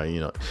losing my,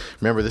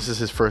 remember, this is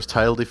his first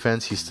title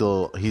defense.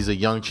 He's a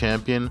young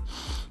champion,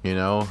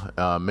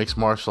 mixed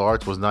martial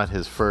arts was not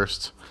his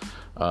first.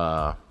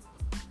 Hold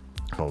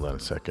on a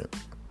second.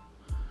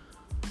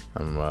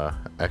 I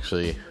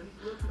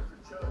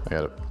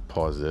gotta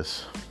pause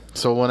this.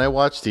 So when I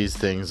watch these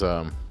things,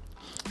 to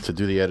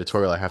do the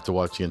editorial, I have to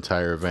watch the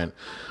entire event.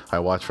 I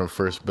watch from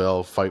first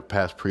bell, fight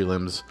past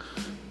prelims,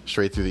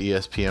 straight through the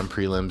ESPN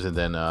prelims, and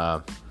then,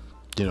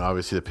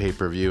 obviously the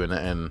pay-per-view.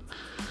 And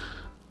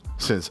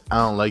since I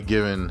don't like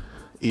giving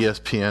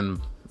ESPN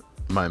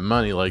my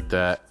money like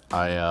that,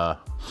 I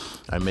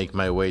make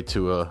my way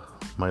to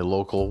my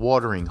local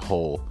watering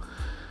hole.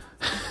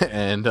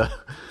 And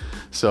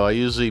so I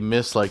usually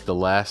miss like the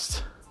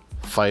last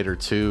fight or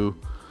two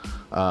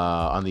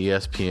on the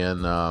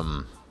ESPN,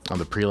 on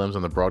the prelims,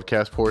 on the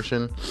broadcast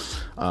portion.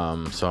 So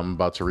I'm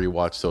about to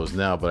rewatch those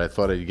now, but I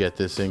thought I'd get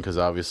this in because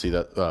obviously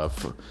that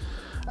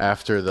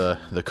after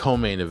the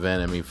co-main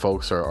event,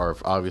 folks are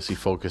obviously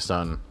focused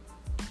on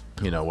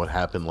what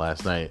happened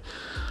last night.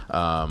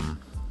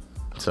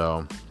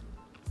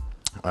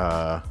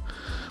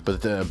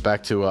 But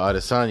back to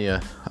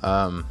Adesanya,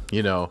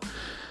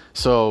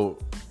 so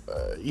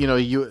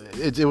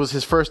it was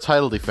his first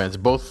title defense.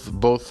 Both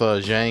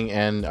Zhang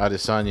and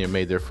Adesanya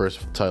made their first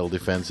title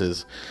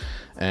defenses,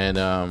 and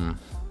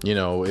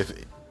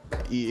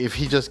if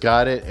he just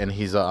got it and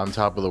he's on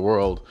top of the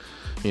world,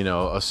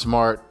 a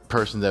smart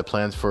person that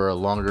plans for a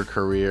longer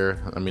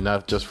career,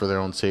 not just for their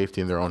own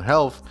safety and their own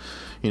health,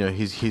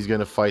 he's going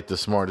to fight the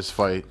smartest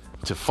fight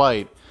to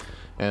fight.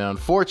 And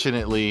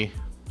unfortunately,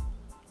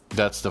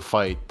 that's the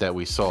fight that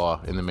we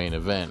saw in the main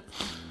event.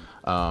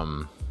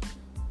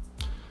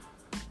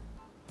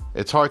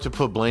 it's hard to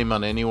put blame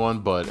on anyone,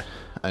 but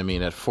I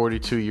mean, at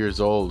 42 years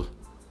old,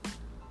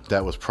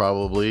 that was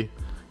probably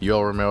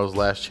Yoel Romero's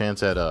last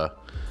chance at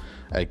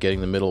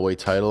getting the middleweight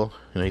title.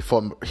 You know, he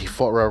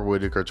fought Robert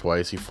Whittaker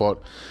twice. He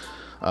fought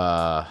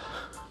Paulo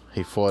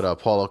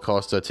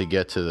Costa to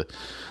get to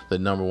the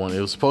number one. It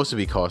was supposed to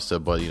be Costa,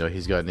 but you know,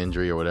 he's got an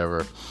injury or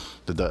whatever.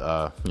 You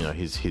know,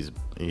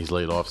 he's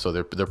laid off, so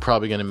they're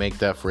probably going to make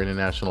that for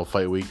International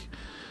Fight Week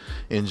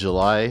in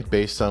July,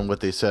 based on what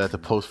they said at the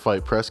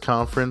post-fight press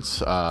conference.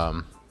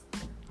 But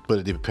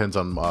it depends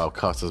on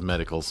Costa's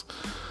medicals.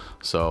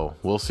 So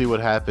we'll see what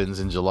happens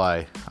in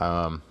July.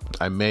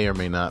 I may or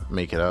may not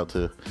make it out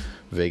to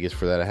Vegas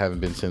for that. I haven't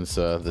been since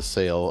the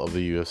sale of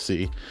the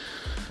UFC.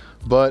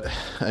 But,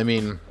 I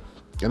mean,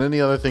 and then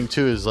the other thing,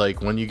 too, is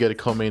like when you get a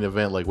co-main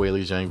event like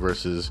Weili Zhang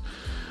versus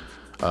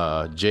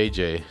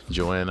JJ,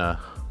 Joanna,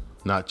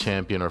 not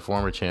champion or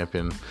former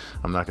champion,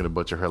 I'm not going to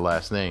butcher her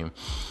last name.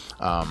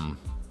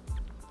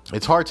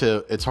 It's hard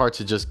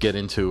to just get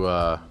into.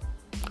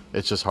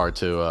 It's just hard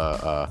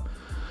to.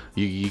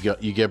 You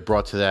get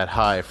brought to that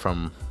high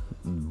from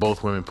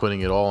both women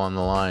putting it all on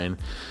the line,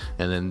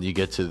 and then you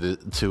get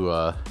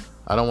to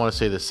I don't want to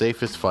say the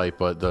safest fight,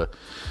 but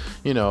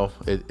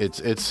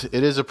it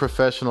is a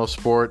professional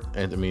sport,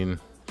 and I mean,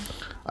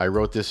 I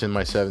wrote this in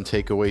my 7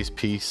 takeaways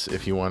piece.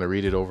 If you want to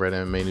read it over at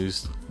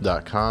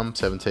MMAnews.com,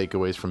 7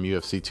 takeaways from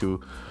UFC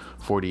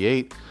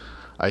 248.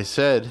 I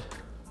said,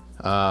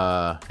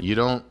 you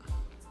don't.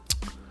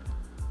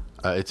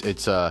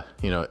 It's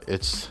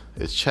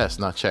chess,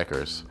 not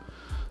checkers.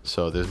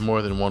 So there's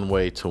more than one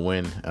way to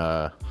win.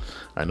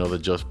 I know the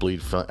Just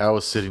Bleed film. I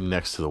was sitting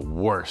next to the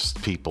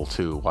worst people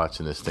too,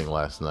 watching this thing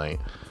last night.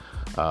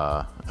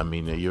 I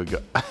mean, you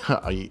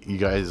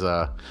guys.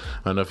 I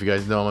don't know if you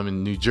guys know, I'm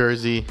in New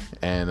Jersey,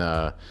 and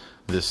the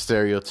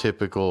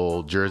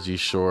stereotypical Jersey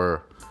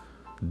Shore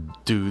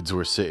dudes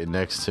were sitting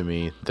next to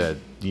me that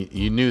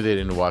you knew they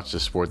didn't watch the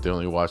sport. They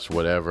only watched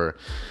whatever.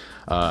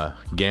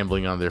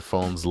 Gambling on their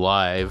phones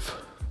live.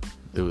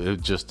 It was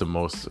just the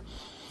most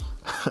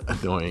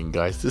annoying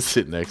guys to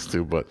sit next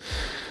to, but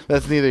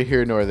that's neither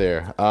here nor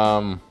there.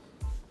 But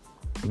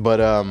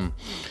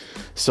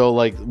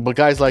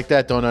guys like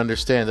that don't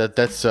understand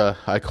that's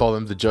I call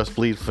them the Just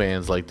Bleed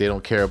fans. Like, they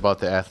don't care about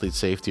the athlete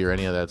safety or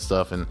any of that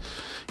stuff. And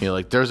you know,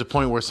 like, there's a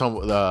point where some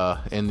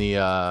in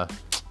the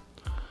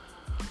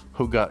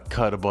who got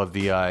cut above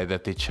the eye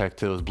that they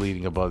checked it was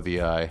bleeding above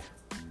the eye.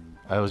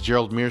 It was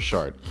Gerald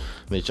Meerschaert.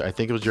 I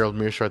think it was Gerald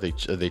Meerschaert.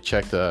 They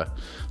checked the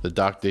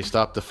doc. They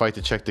stopped the fight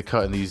to check the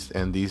cut, and these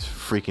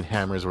freaking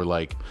hammers were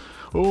like,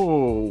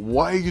 "Oh,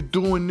 why are you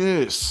doing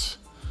this?"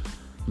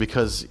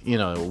 Because, you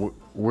know,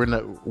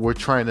 we're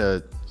trying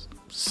to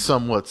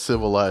somewhat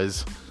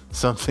civilize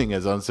something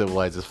as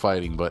uncivilized as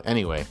fighting. But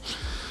anyway,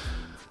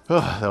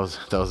 that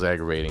was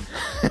aggravating.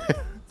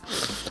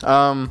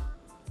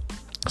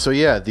 So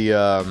yeah,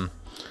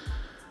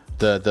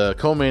 the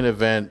co-main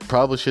event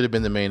probably should have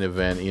been the main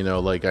event. You know,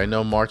 like, I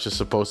know March is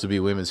supposed to be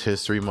Women's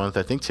History Month.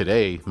 I think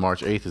today,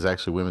 March 8th, is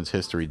actually Women's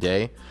History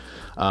Day.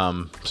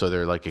 So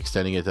they're like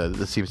extending it.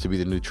 This seems to be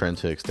the new trend,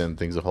 to extend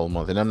things a whole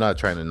month. And I'm not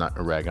trying to not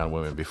rag on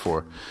women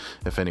before.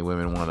 If any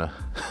women want to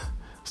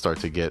start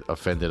to get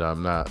offended,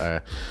 I'm not.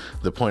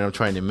 The point I'm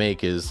trying to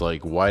make is,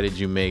 like, why did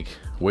you make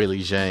Weili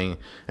Zhang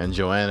and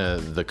Joanna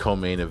the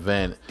co-main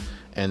event,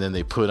 and then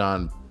they put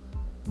on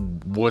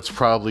what's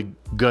probably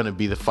gonna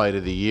be the fight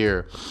of the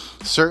year,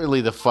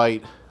 certainly the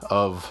fight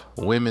of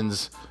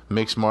women's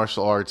mixed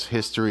martial arts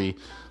history,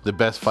 the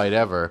best fight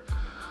ever.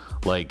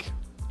 Like,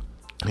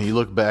 you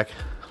look back,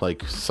 like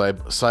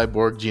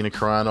Cyborg, Gina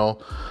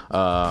Carano,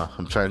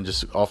 I'm trying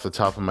just off the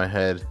top of my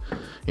head,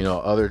 you know,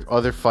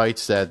 other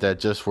fights that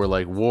just were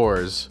like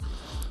wars,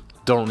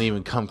 don't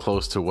even come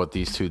close to what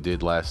these two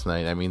did last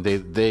night. I mean,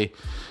 they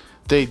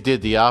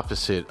did the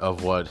opposite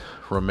of what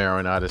Romero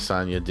and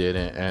Adesanya did,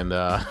 and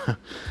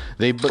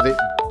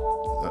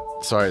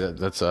sorry,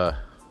 that's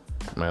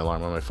my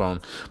alarm on my phone.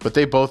 But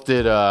they both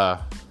did. I'm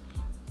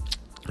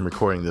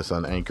recording this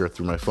on Anchor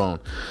through my phone.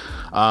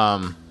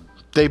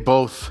 They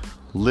both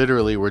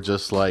literally were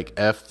just like,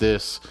 "F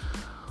this.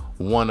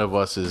 One of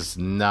us is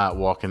not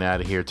walking out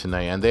of here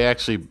tonight." And they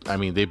actually, I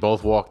mean, they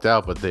both walked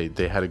out, but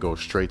they had to go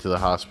straight to the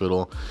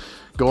hospital.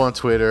 Go on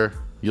Twitter.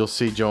 You'll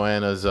see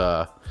Joanna's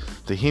the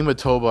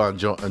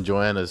hematoma on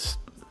Joanna's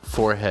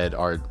forehead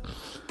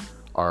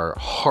are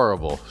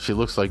horrible. She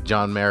looks like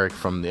John Merrick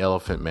from The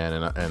Elephant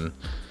Man, and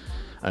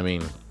I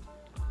mean,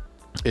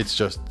 it's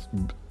just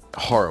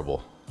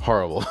horrible.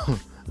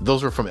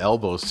 Those were from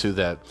elbows too.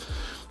 That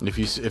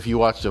if you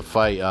watch the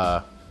fight,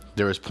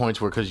 there was points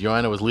where, because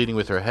Joanna was leading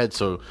with her head,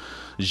 so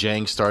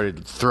Zhang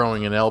started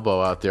throwing an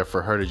elbow out there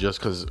for her to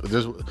just, because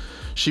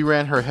she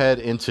ran her head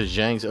into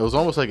Zhang's. It was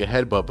almost like a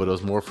headbutt, but it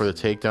was more for the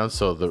takedown,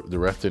 so the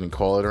ref didn't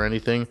call it or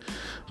anything.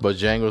 But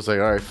Zhang was like,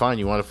 "All right, fine,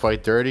 you want to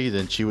fight dirty?"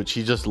 Then she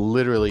just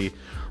literally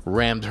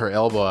rammed her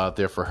elbow out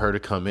there for her to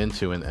come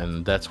into,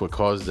 and that's what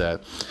caused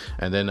that.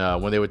 And then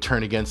when they would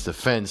turn against the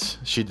fence,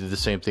 she did the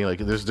same thing. Like,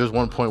 there's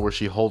one point where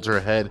she holds her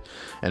head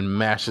and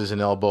mashes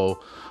an elbow,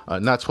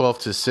 not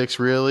 12-6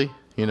 really,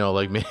 you know,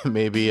 like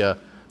maybe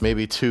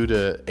maybe 2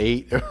 to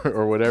 8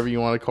 or whatever you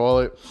want to call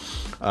it.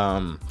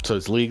 So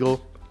it's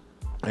legal.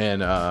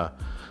 And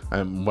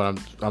when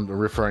I'm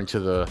referring to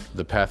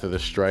the path of the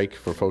strike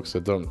for folks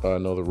that don't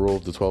know the rule,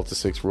 the 12 to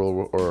 6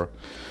 rule, or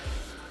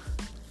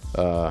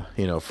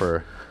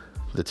for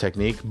the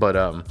technique. But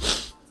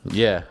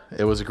yeah,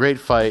 it was a great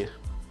fight,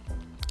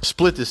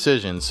 split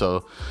decision.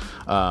 So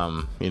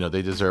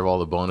they deserve all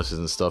the bonuses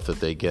and stuff that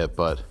they get.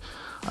 But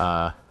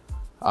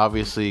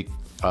obviously,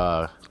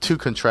 2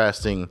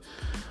 contrasting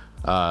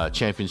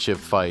championship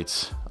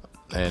fights,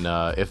 and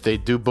if they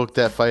do book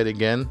that fight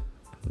again,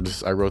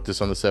 I wrote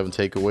this on the 7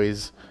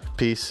 takeaways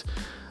piece,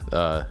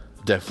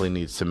 definitely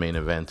needs to main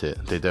event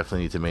it. They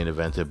definitely need to main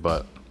event it,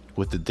 but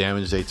with the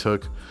damage they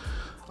took,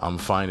 I'm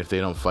fine if they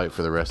don't fight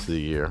for the rest of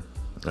the year.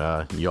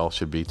 Y'all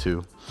should be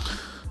too.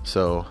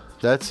 So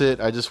that's it.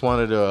 I just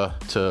wanted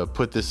to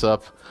put this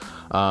up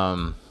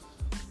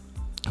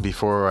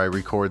before I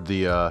record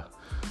the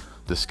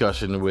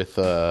discussion with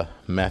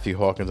Matthew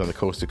Hawkins on the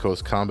Coast to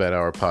Coast Combat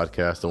Hour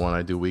podcast, the one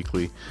I do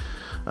weekly,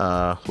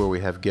 where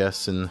we have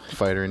guests and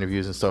fighter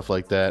interviews and stuff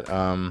like that.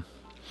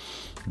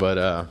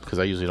 But because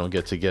I usually don't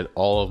get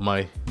all of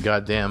my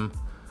goddamn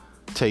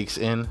takes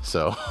in,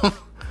 so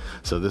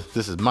so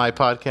this is my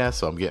podcast,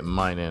 so I'm getting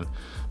mine in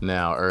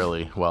now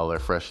early while they're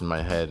fresh in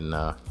my head.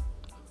 And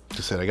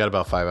just said I got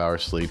about 5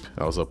 hours sleep.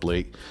 I was up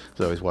late,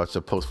 so I always watched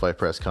the post-fight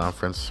press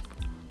conference.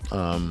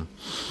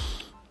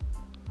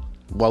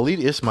 Waleed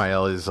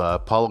Ismail is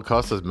Paulo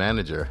Costa's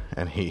manager,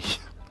 and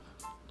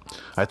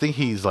I think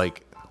he's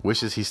like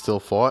wishes he still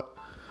fought,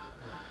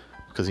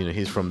 because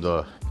he's from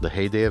the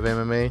heyday of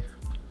MMA.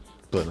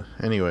 But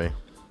anyway,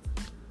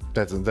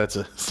 that's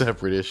a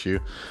separate issue.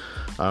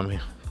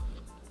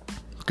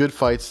 Good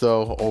fights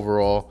though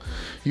overall.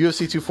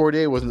 UFC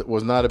 248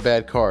 was not a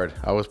bad card.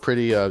 I was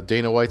pretty.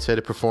 Dana White said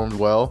it performed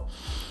well.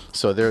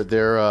 So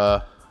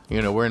they're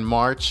we're in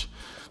March,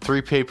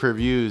 3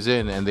 pay-per-views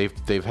in, and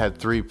they've had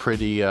 3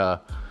 pretty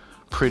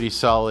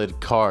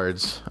solid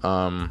cards.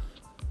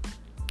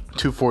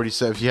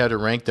 247. If you had to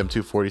rank them,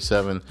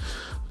 247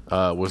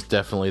 was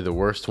definitely the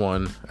worst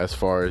one as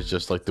far as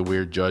just like the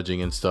weird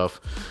judging and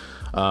stuff.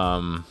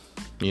 But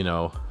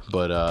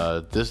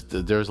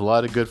there's a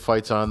lot of good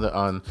fights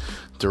on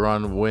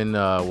Deron Wynn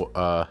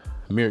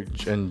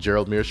and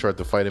Gerald Meerschaert,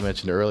 the fight I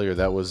mentioned earlier.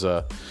 That was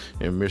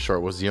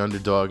Meerschaert was the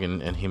underdog,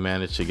 and he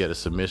managed to get a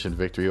submission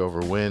victory over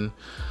Wynn.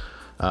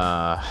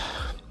 The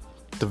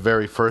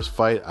very first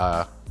fight,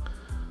 I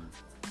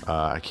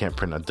can't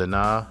pronounce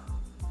Dana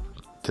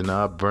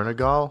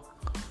Bernagal.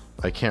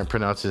 I can't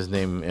pronounce his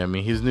name. I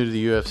mean, he's new to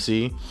the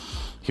UFC.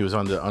 He was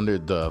under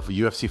the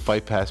UFC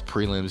Fight Pass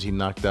prelims. He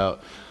knocked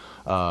out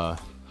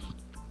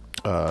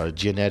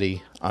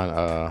Giannetti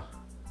on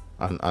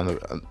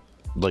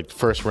the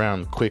first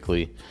round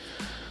quickly.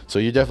 So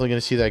you're definitely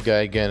going to see that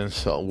guy again.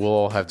 So we'll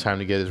all have time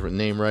to get his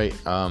name right.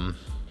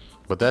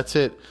 But that's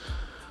it.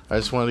 I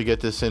just wanted to get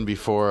this in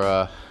before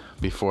I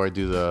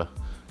do the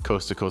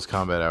Coast to Coast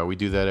Combat Hour. We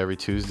do that every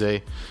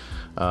Tuesday.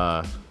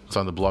 It's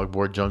on the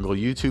Blogboard Jungle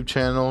YouTube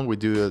channel.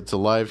 It's a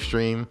live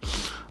stream.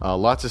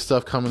 Lots of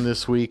stuff coming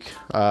this week.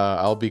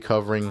 I'll be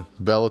covering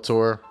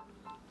Bellator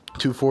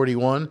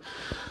 241.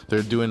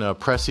 They're doing a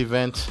press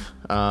event,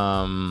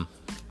 New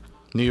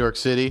York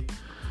City,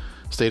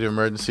 state of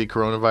emergency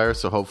coronavirus.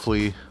 So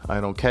hopefully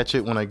I don't catch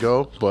it when I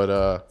go.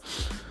 But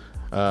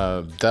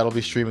that'll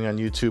be streaming on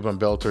YouTube, on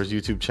Bellator's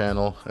YouTube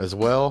channel as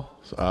well.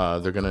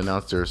 They're going to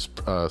announce their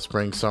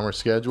spring-summer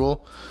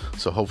schedule.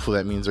 So hopefully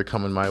that means they're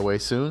coming my way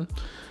soon.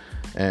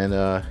 And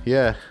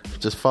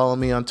just follow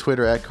me on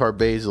Twitter at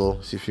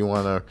Carbasil. See if you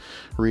want to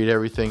read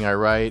everything I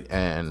write,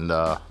 and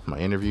my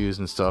interviews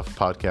and stuff,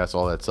 podcasts,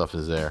 all that stuff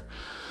is there.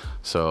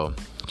 So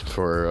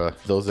for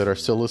those that are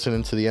still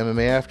listening to the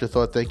MMA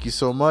Afterthought, thank you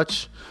so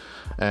much,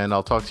 and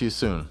I'll talk to you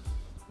soon.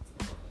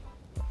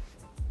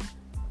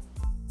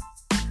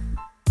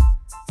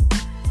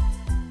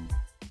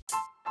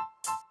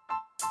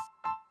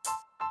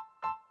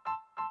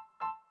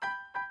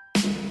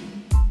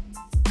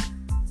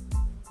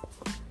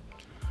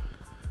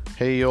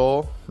 Hey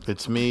y'all,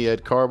 it's me,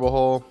 Ed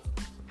Carbajal,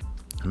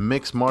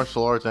 mixed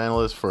martial arts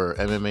analyst for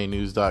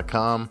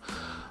MMAnews.com,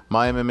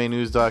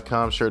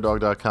 MyMMAnews.com,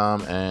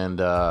 SureDog.com,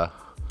 and a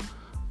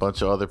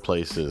bunch of other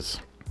places.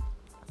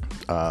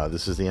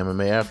 This is the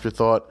MMA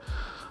Afterthought.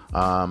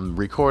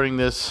 Recording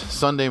this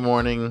Sunday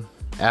morning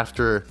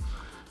after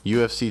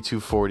UFC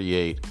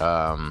 248.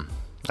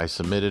 I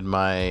submitted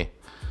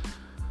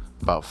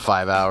about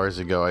 5 hours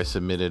ago, I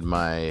submitted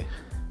my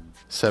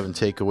 7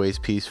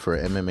 takeaways piece for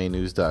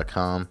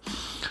MMAnews.com,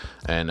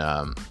 and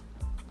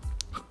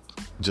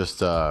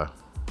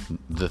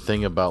the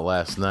thing about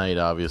last night,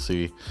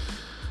 obviously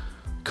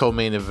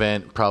co-main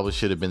event probably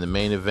should have been the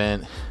main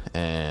event,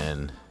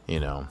 and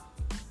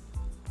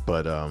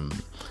but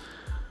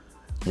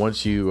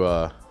once you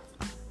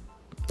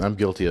I'm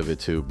guilty of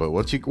it too, but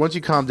once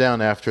you calm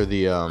down after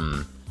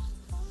the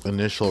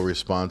initial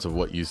response of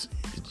what you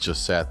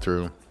just sat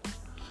through,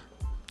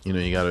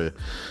 you gotta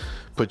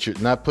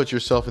not put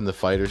yourself in the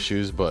fighter's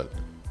shoes, but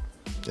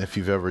if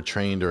you've ever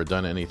trained or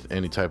done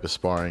any type of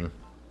sparring,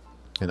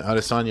 And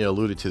Adesanya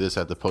alluded to this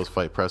at the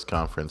post-fight press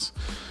conference.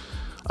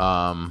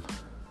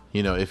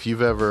 If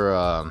you've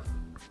ever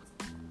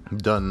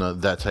done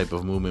that type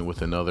of movement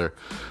with another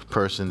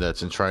person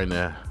that's trying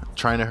to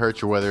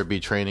hurt you, whether it be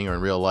training or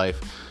in real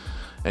life,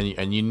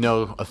 and you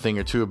know a thing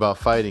or two about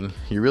fighting,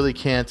 you really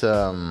can't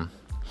throw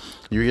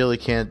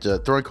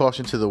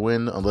caution to the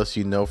wind unless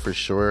you know for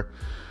sure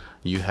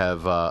you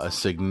have a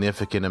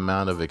significant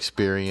amount of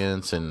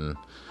experience and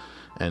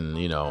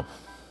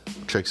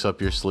tricks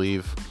up your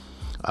sleeve.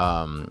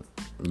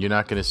 You're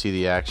not going to see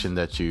the action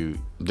that you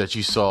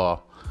saw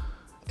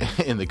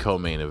in the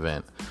co-main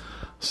event.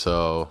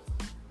 So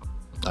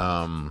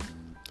the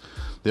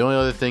only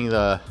other thing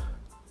that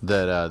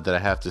I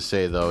have to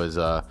say though is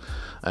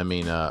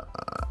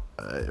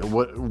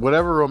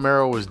whatever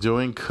Romero was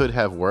doing could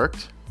have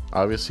worked.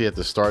 Obviously at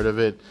the start of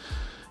it,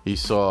 you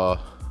saw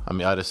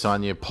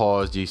Adesanya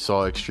paused, you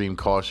saw extreme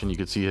caution, you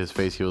could see his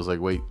face, he was like,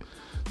 wait,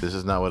 this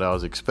is not what I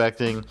was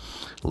expecting.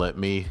 Let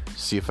me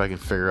see if I can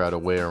figure out a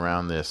way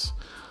around this.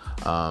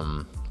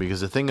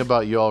 Because the thing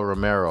about Yoel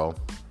Romero,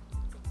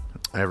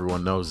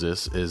 everyone knows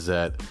this, is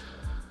that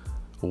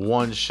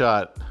one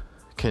shot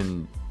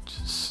can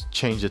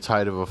change the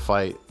tide of a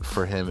fight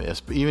for him,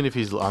 even if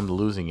he's on the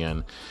losing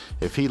end.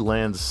 If he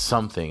lands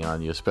something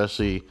on you,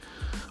 especially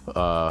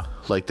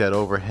like that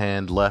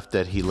overhand left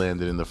that he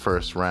landed in the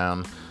first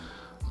round,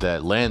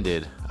 and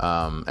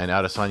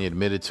Adesanya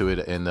admitted to it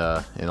in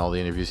all the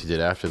interviews he did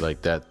after,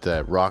 like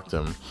that rocked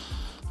him.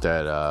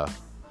 That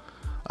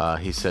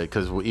he said,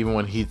 because even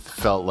when he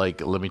felt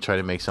like, let me try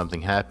to make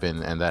something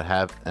happen, and that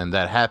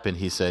happened,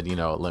 he said,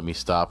 let me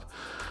stop.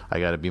 I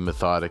got to be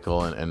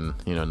methodical and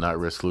not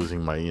risk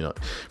losing my,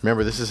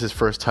 remember, this is his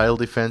first title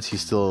defense.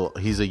 He's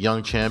a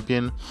young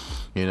champion,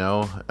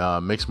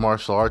 mixed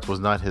martial arts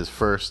was not his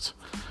first.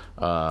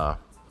 Hold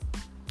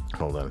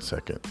on a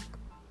second.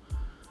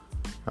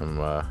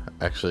 I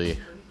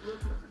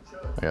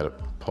got to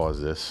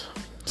pause this.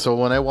 So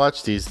when I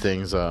watch these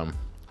things, to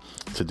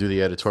do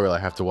the editorial, I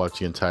have to watch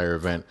the entire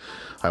event.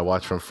 I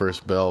watch from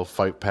first bell,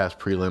 fight past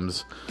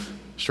prelims,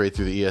 straight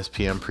through the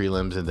ESPN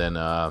prelims, and then,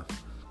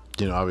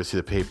 obviously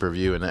the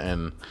pay-per-view.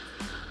 And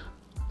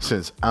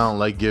since I don't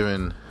like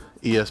giving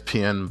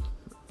ESPN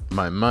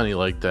my money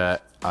like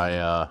that,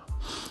 I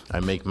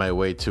make my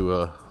way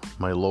to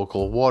my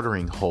local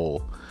watering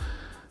hole.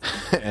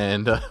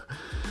 And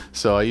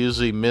so I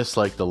usually miss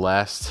like the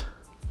last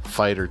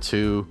fight or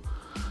two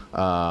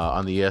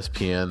on the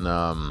ESPN,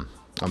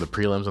 on the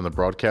prelims, on the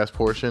broadcast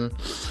portion.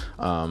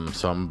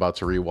 So I'm about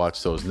to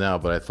rewatch those now,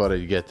 but I thought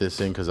I'd get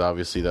this in because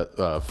obviously that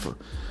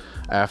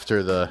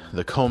after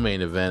the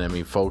co-main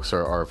event, folks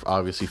are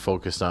obviously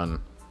focused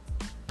on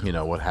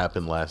what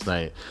happened last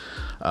night.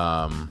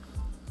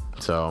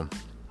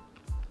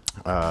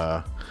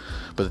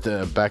 But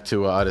back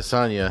to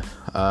Adesanya,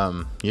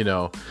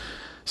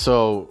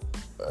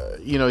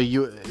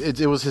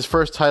 it was his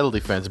first title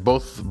defense.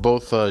 Both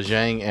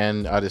Zhang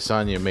and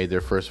Adesanya made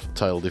their first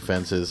title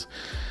defenses,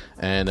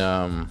 and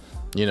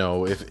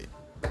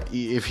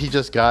if he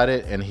just got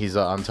it and he's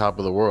on top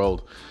of the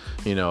world,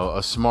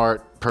 a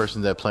smart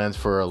person that plans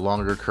for a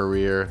longer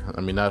career,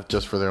 not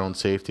just for their own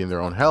safety and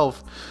their own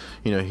health,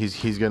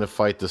 he's going to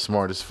fight the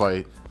smartest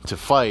fight to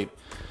fight.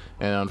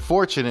 And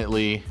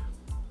unfortunately,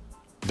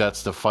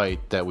 that's the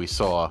fight that we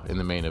saw in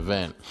the main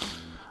event.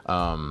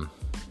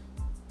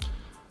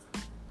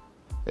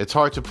 It's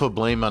hard to put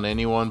blame on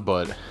anyone,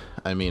 but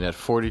at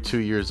 42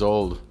 years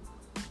old,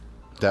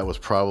 that was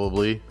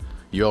probably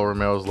Yoel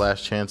Romero's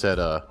last chance at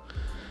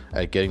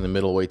getting the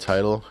middleweight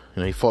title.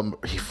 He fought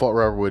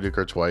Robert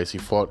Whittaker twice. He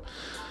fought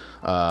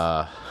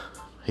Paulo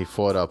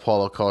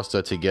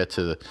Costa to get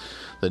to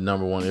the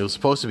number one. It was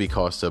supposed to be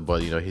Costa,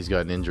 but he's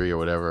got an injury or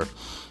whatever.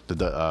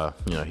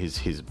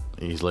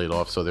 He's laid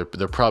off, so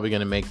they're probably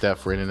going to make that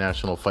for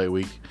International Fight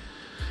Week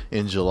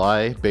in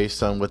July,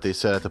 based on what they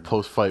said at the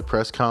post-fight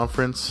press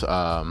conference.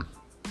 But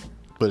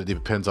it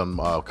depends on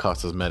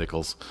Costa's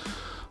medicals.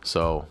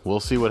 So we'll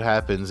see what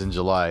happens in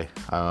July.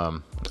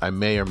 I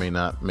may or may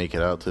not make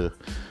it out to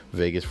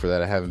Vegas for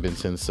that. I haven't been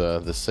since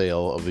the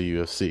sale of the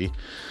UFC.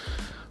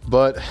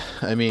 But,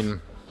 and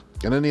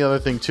then the other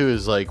thing, too,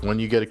 is like when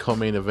you get a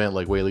co-main event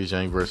like Weili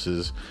Zhang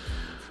versus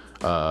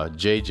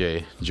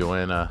JJ,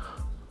 Joanna,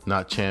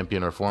 not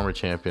champion or former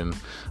champion,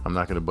 I'm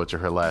not going to butcher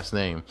her last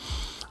name.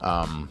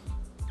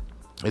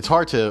 It's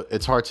hard to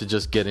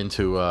just get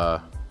into.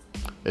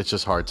 It's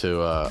just hard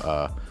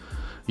to.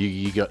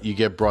 You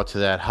get brought to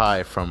that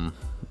high from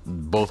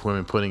both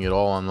women putting it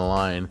all on the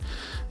line,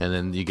 and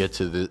then you get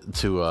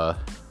to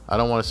I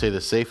don't want to say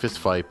the safest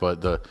fight,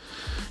 but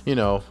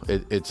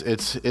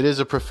it is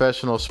a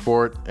professional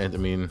sport,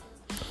 and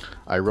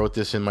I wrote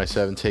this in my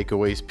 7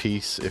 takeaways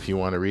piece. If you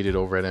want to read it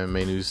over at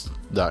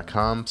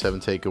MMAnews.com, 7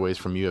 takeaways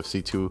from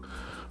UFC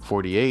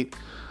 248.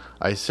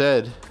 I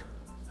said,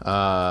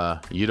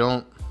 you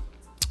don't.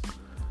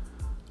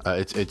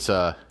 It's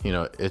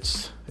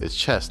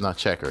chess, not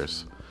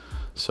checkers.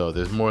 So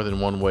there's more than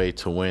one way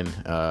to win.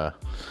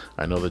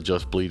 I know the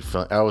Just Bleed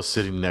film. I was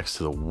sitting next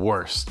to the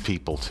worst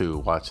people too,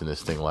 watching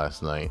this thing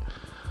last night.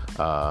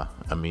 I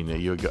mean,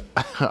 you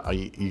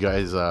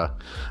guys, I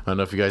don't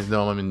know if you guys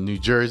know, I'm in New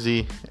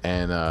Jersey,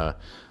 and the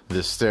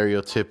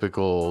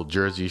stereotypical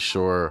Jersey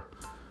Shore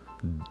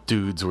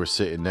dudes were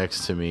sitting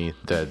next to me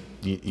that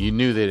you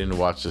knew they didn't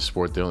watch the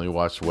sport. They only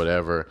watched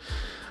whatever,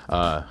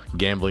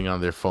 gambling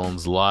on their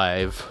phones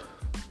live.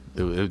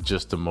 It was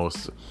just the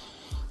most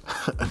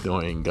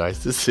annoying guys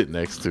to sit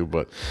next to,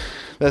 but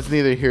that's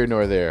neither here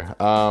nor there.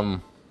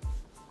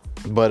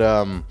 But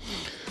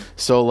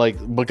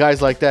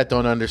guys like that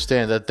don't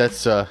understand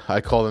that's I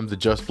call them the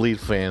Just Bleed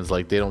fans.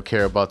 Like, they don't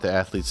care about the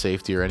athlete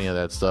safety or any of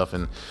that stuff.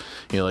 And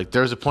like,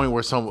 there's a point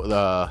where some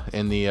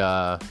in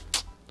the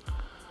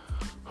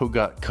who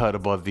got cut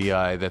above the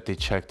eye that they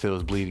checked it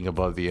was bleeding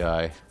above the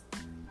eye.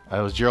 It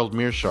was Gerald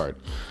Meerschaert.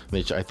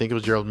 I think it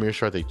was Gerald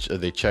Meerschaert.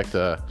 They checked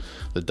the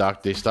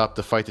doc. They stopped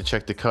the fight to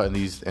check the cut, and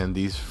these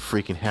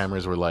freaking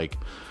hammers were like,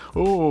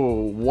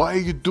 "Oh, why are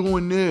you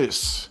doing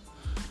this?"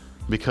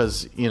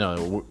 Because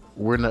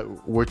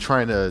we're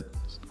trying to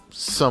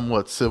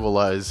somewhat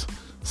civilize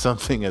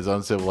something as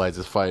uncivilized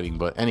as fighting.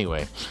 But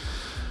anyway,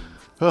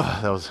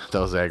 that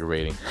was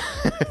aggravating.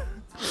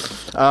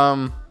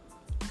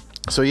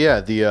 So yeah,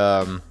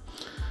 the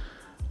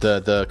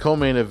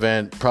co-main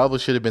event probably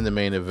should have been the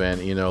main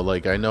event.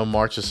 Like, I know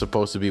March is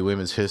supposed to be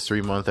Women's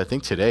History Month. I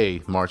think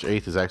today, March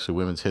 8th, is actually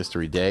Women's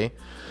History Day.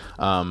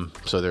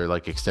 So they're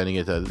like extending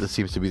it. This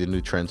seems to be the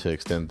new trend, to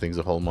extend things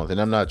a whole month. And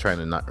I'm not trying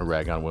to not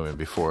rag on women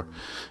before.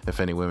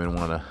 If any women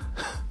want to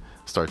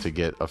start to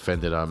get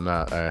offended, I'm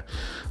not.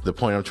 The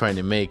point I'm trying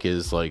to make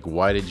is, like,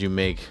 why did you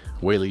make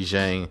Weili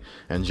Zhang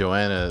and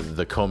Joanna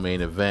the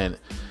co-main event,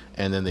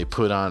 and then they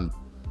put on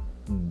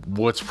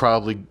what's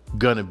probably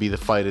gonna be the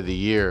fight of the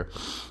year,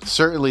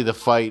 certainly the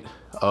fight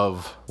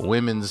of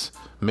women's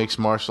mixed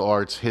martial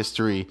arts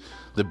history,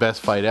 the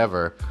best fight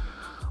ever.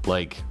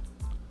 Like,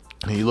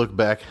 you look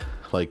back,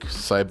 like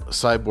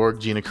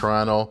Cyborg, Gina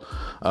Carano,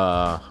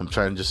 I'm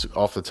trying just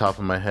off the top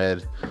of my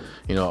head,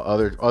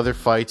 other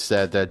fights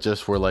that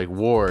just were like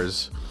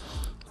wars,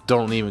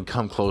 don't even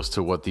come close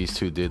to what these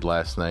two did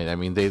last night. I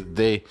mean, they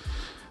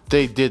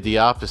did the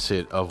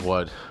opposite of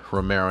what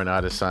Romero and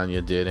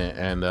Adesanya did,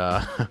 and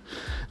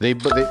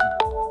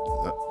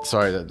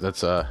sorry,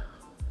 that's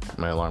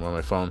my alarm on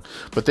my phone.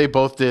 But they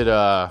both did.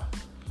 I'm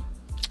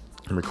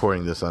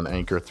recording this on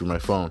Anchor through my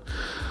phone.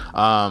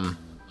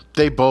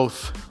 They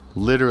both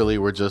literally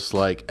were just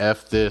like,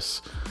 "F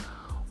this.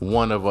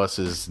 One of us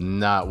is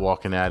not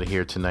walking out of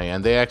here tonight."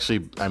 And they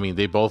actually, I mean,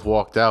 they both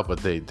walked out, but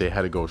they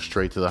had to go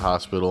straight to the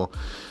hospital.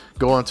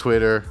 Go on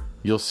Twitter.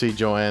 You'll see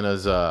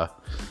Joanna's the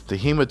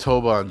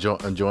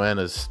hematoma on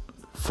Joanna's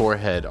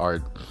forehead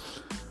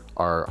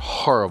are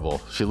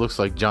horrible. She looks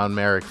like John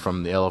Merrick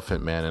from The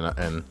Elephant Man,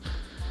 and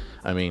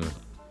I mean,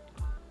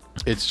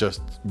 it's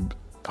just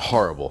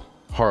horrible.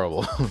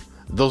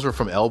 Those were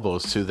from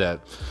elbows too.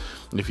 That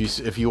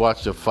if you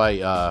watch the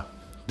fight,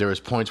 there was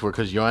points where,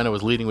 because Joanna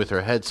was leading with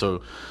her head,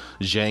 so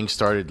Zhang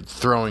started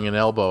throwing an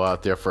elbow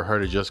out there for her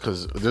to just,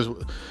 because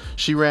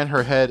she ran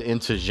her head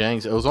into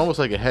Zhang's. It was almost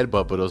like a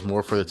headbutt, but it was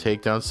more for the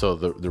takedown, so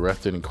the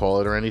ref didn't call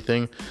it or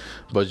anything.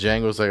 But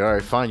Zhang was like, "All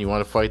right, fine, you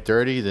want to fight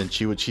dirty?" Then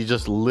she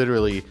just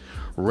literally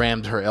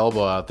rammed her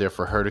elbow out there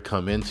for her to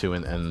come into,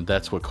 and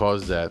that's what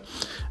caused that.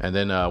 And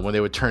then when they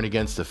would turn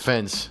against the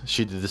fence,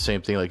 she did the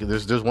same thing. Like,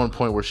 there's one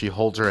point where she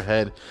holds her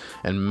head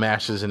and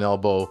mashes an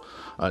elbow,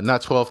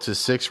 not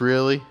 12-6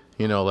 really,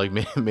 like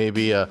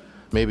maybe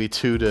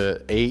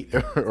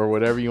 2-8 or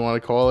whatever you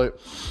want to call it.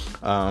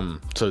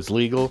 So it's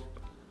legal.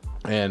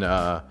 And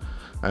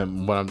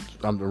when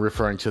I'm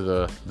referring to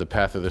the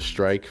path of the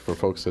strike for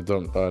folks that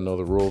don't know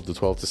the rule, the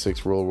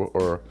 12-6 rule,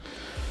 or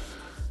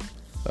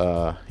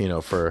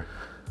for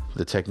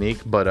the technique.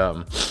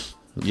 But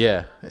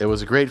yeah, it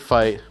was a great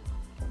fight,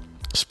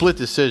 split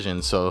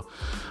decision. So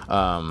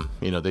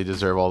they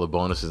deserve all the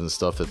bonuses and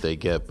stuff that they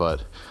get.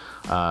 But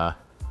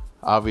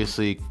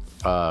obviously,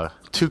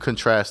 two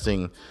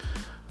contrasting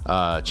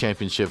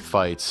championship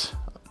fights,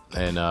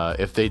 and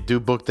if they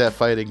do book that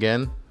fight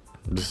again,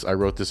 I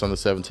wrote this on the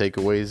 7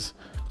 takeaways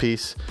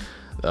piece,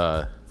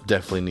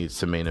 definitely needs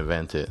to main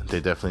event it. They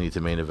definitely need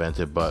to main event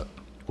it, but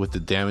with the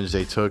damage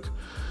they took,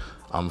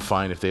 I'm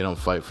fine if they don't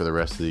fight for the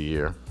rest of the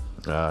year.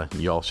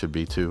 Y'all should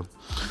be too.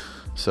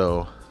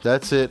 So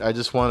that's it. I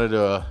just wanted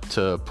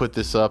to put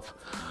this up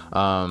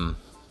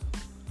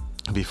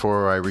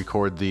before I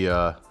record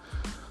the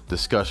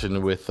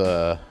discussion with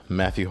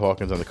Matthew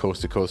Hawkins on the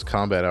Coast to Coast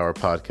Combat Hour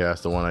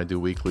podcast, the one I do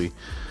weekly,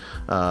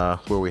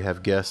 where we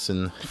have guests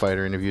and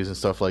fighter interviews and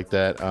stuff like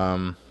that.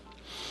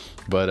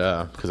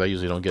 But because I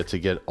usually don't get to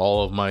get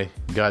all of my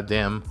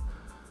goddamn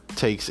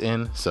takes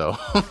in, so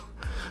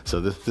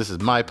this is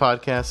my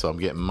podcast, so I'm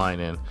getting mine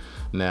in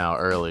now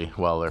early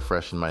while they're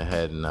fresh in my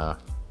head. And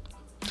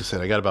just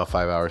said I got about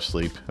 5 hours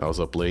sleep. I was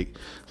up late,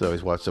 so I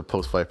always watched the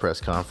post-fight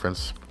press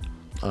conference.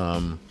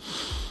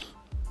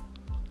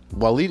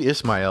 Waleed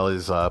Ismail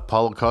is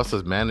Paulo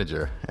Costa's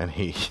manager, and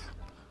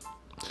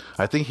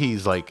I think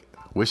he's like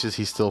wishes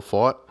he still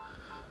fought,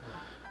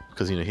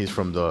 because he's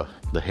from the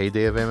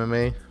heyday of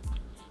MMA.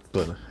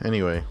 But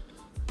anyway,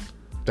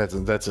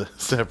 that's a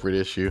separate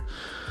issue.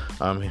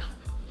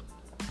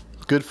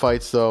 Good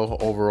fights though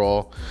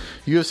overall.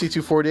 UFC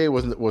 248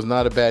 was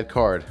not a bad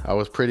card. I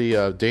was pretty.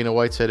 Dana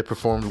White said it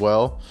performed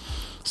well.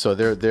 So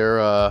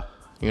they're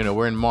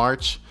we're in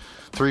March,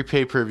 3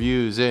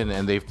 pay-per-views in,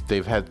 and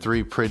they've had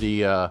 3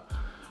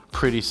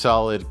 pretty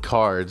solid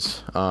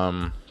cards.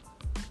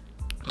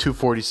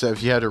 247.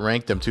 If you had to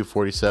rank them,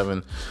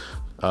 247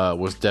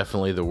 was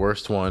definitely the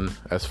worst one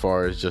as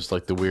far as just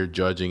like the weird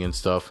judging and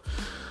stuff.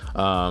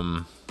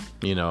 But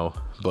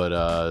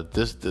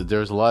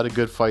there's a lot of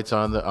good fights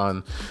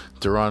on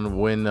Deron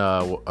Wynn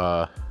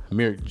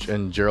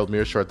and Gerald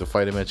Meerschaert, the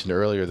fight I mentioned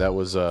earlier. That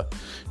was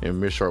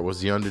Meerschaert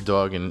was the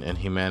underdog, and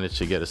he managed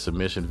to get a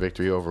submission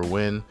victory over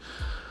Wynn.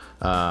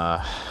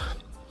 The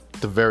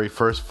very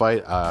first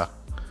fight, I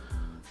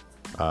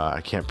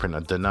can't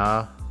pronounce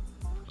Dana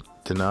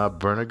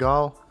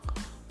Bernagal.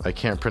 I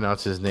can't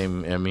pronounce his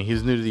name. I mean,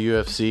 he's new to the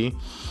UFC.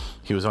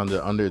 He was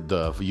under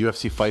the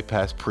UFC Fight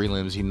Pass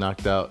prelims. He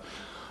knocked out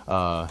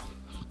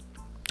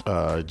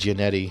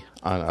Giannetti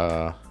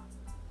on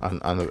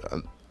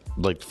the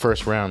like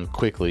first round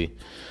quickly.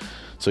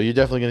 So you're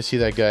definitely going to see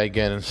that guy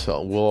again.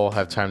 So we'll all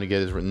have time to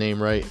get his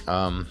name right.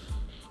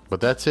 But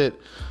that's it.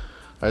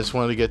 I just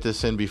wanted to get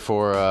this in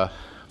before I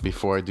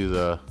do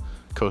the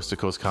Coast to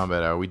Coast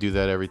Combat Hour. We do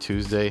that every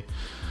Tuesday.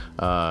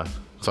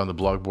 It's on the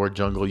Blogboard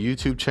Jungle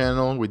YouTube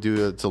channel.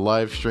 It's a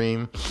live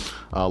stream.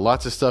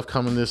 Lots of stuff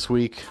coming this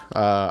week.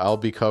 I'll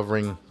be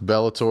covering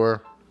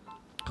Bellator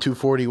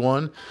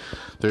 241.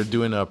 They're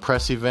doing a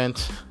press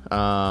event,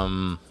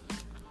 New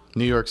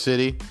York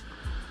City,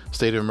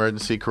 state of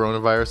emergency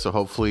coronavirus. So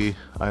hopefully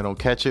I don't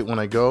catch it when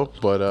I go,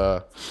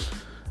 but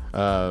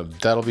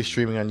that'll be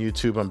streaming on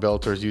YouTube, on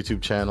Bellator's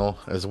YouTube channel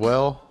as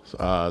well.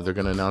 They're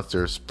going to announce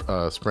their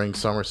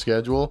spring-summer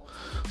schedule,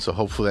 so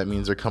hopefully that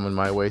means they're coming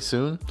my way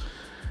soon.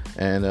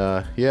 And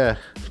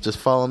just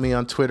follow me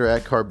on Twitter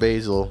at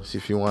Carbasil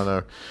if you want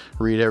to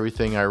read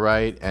everything I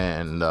write,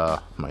 and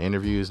my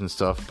interviews and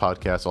stuff,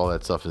 podcasts, all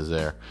that stuff is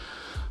there.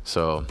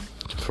 So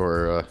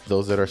for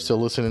those that are still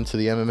listening to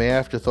the MMA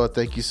Afterthought,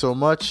 thank you so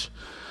much,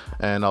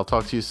 and I'll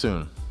talk to you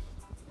soon.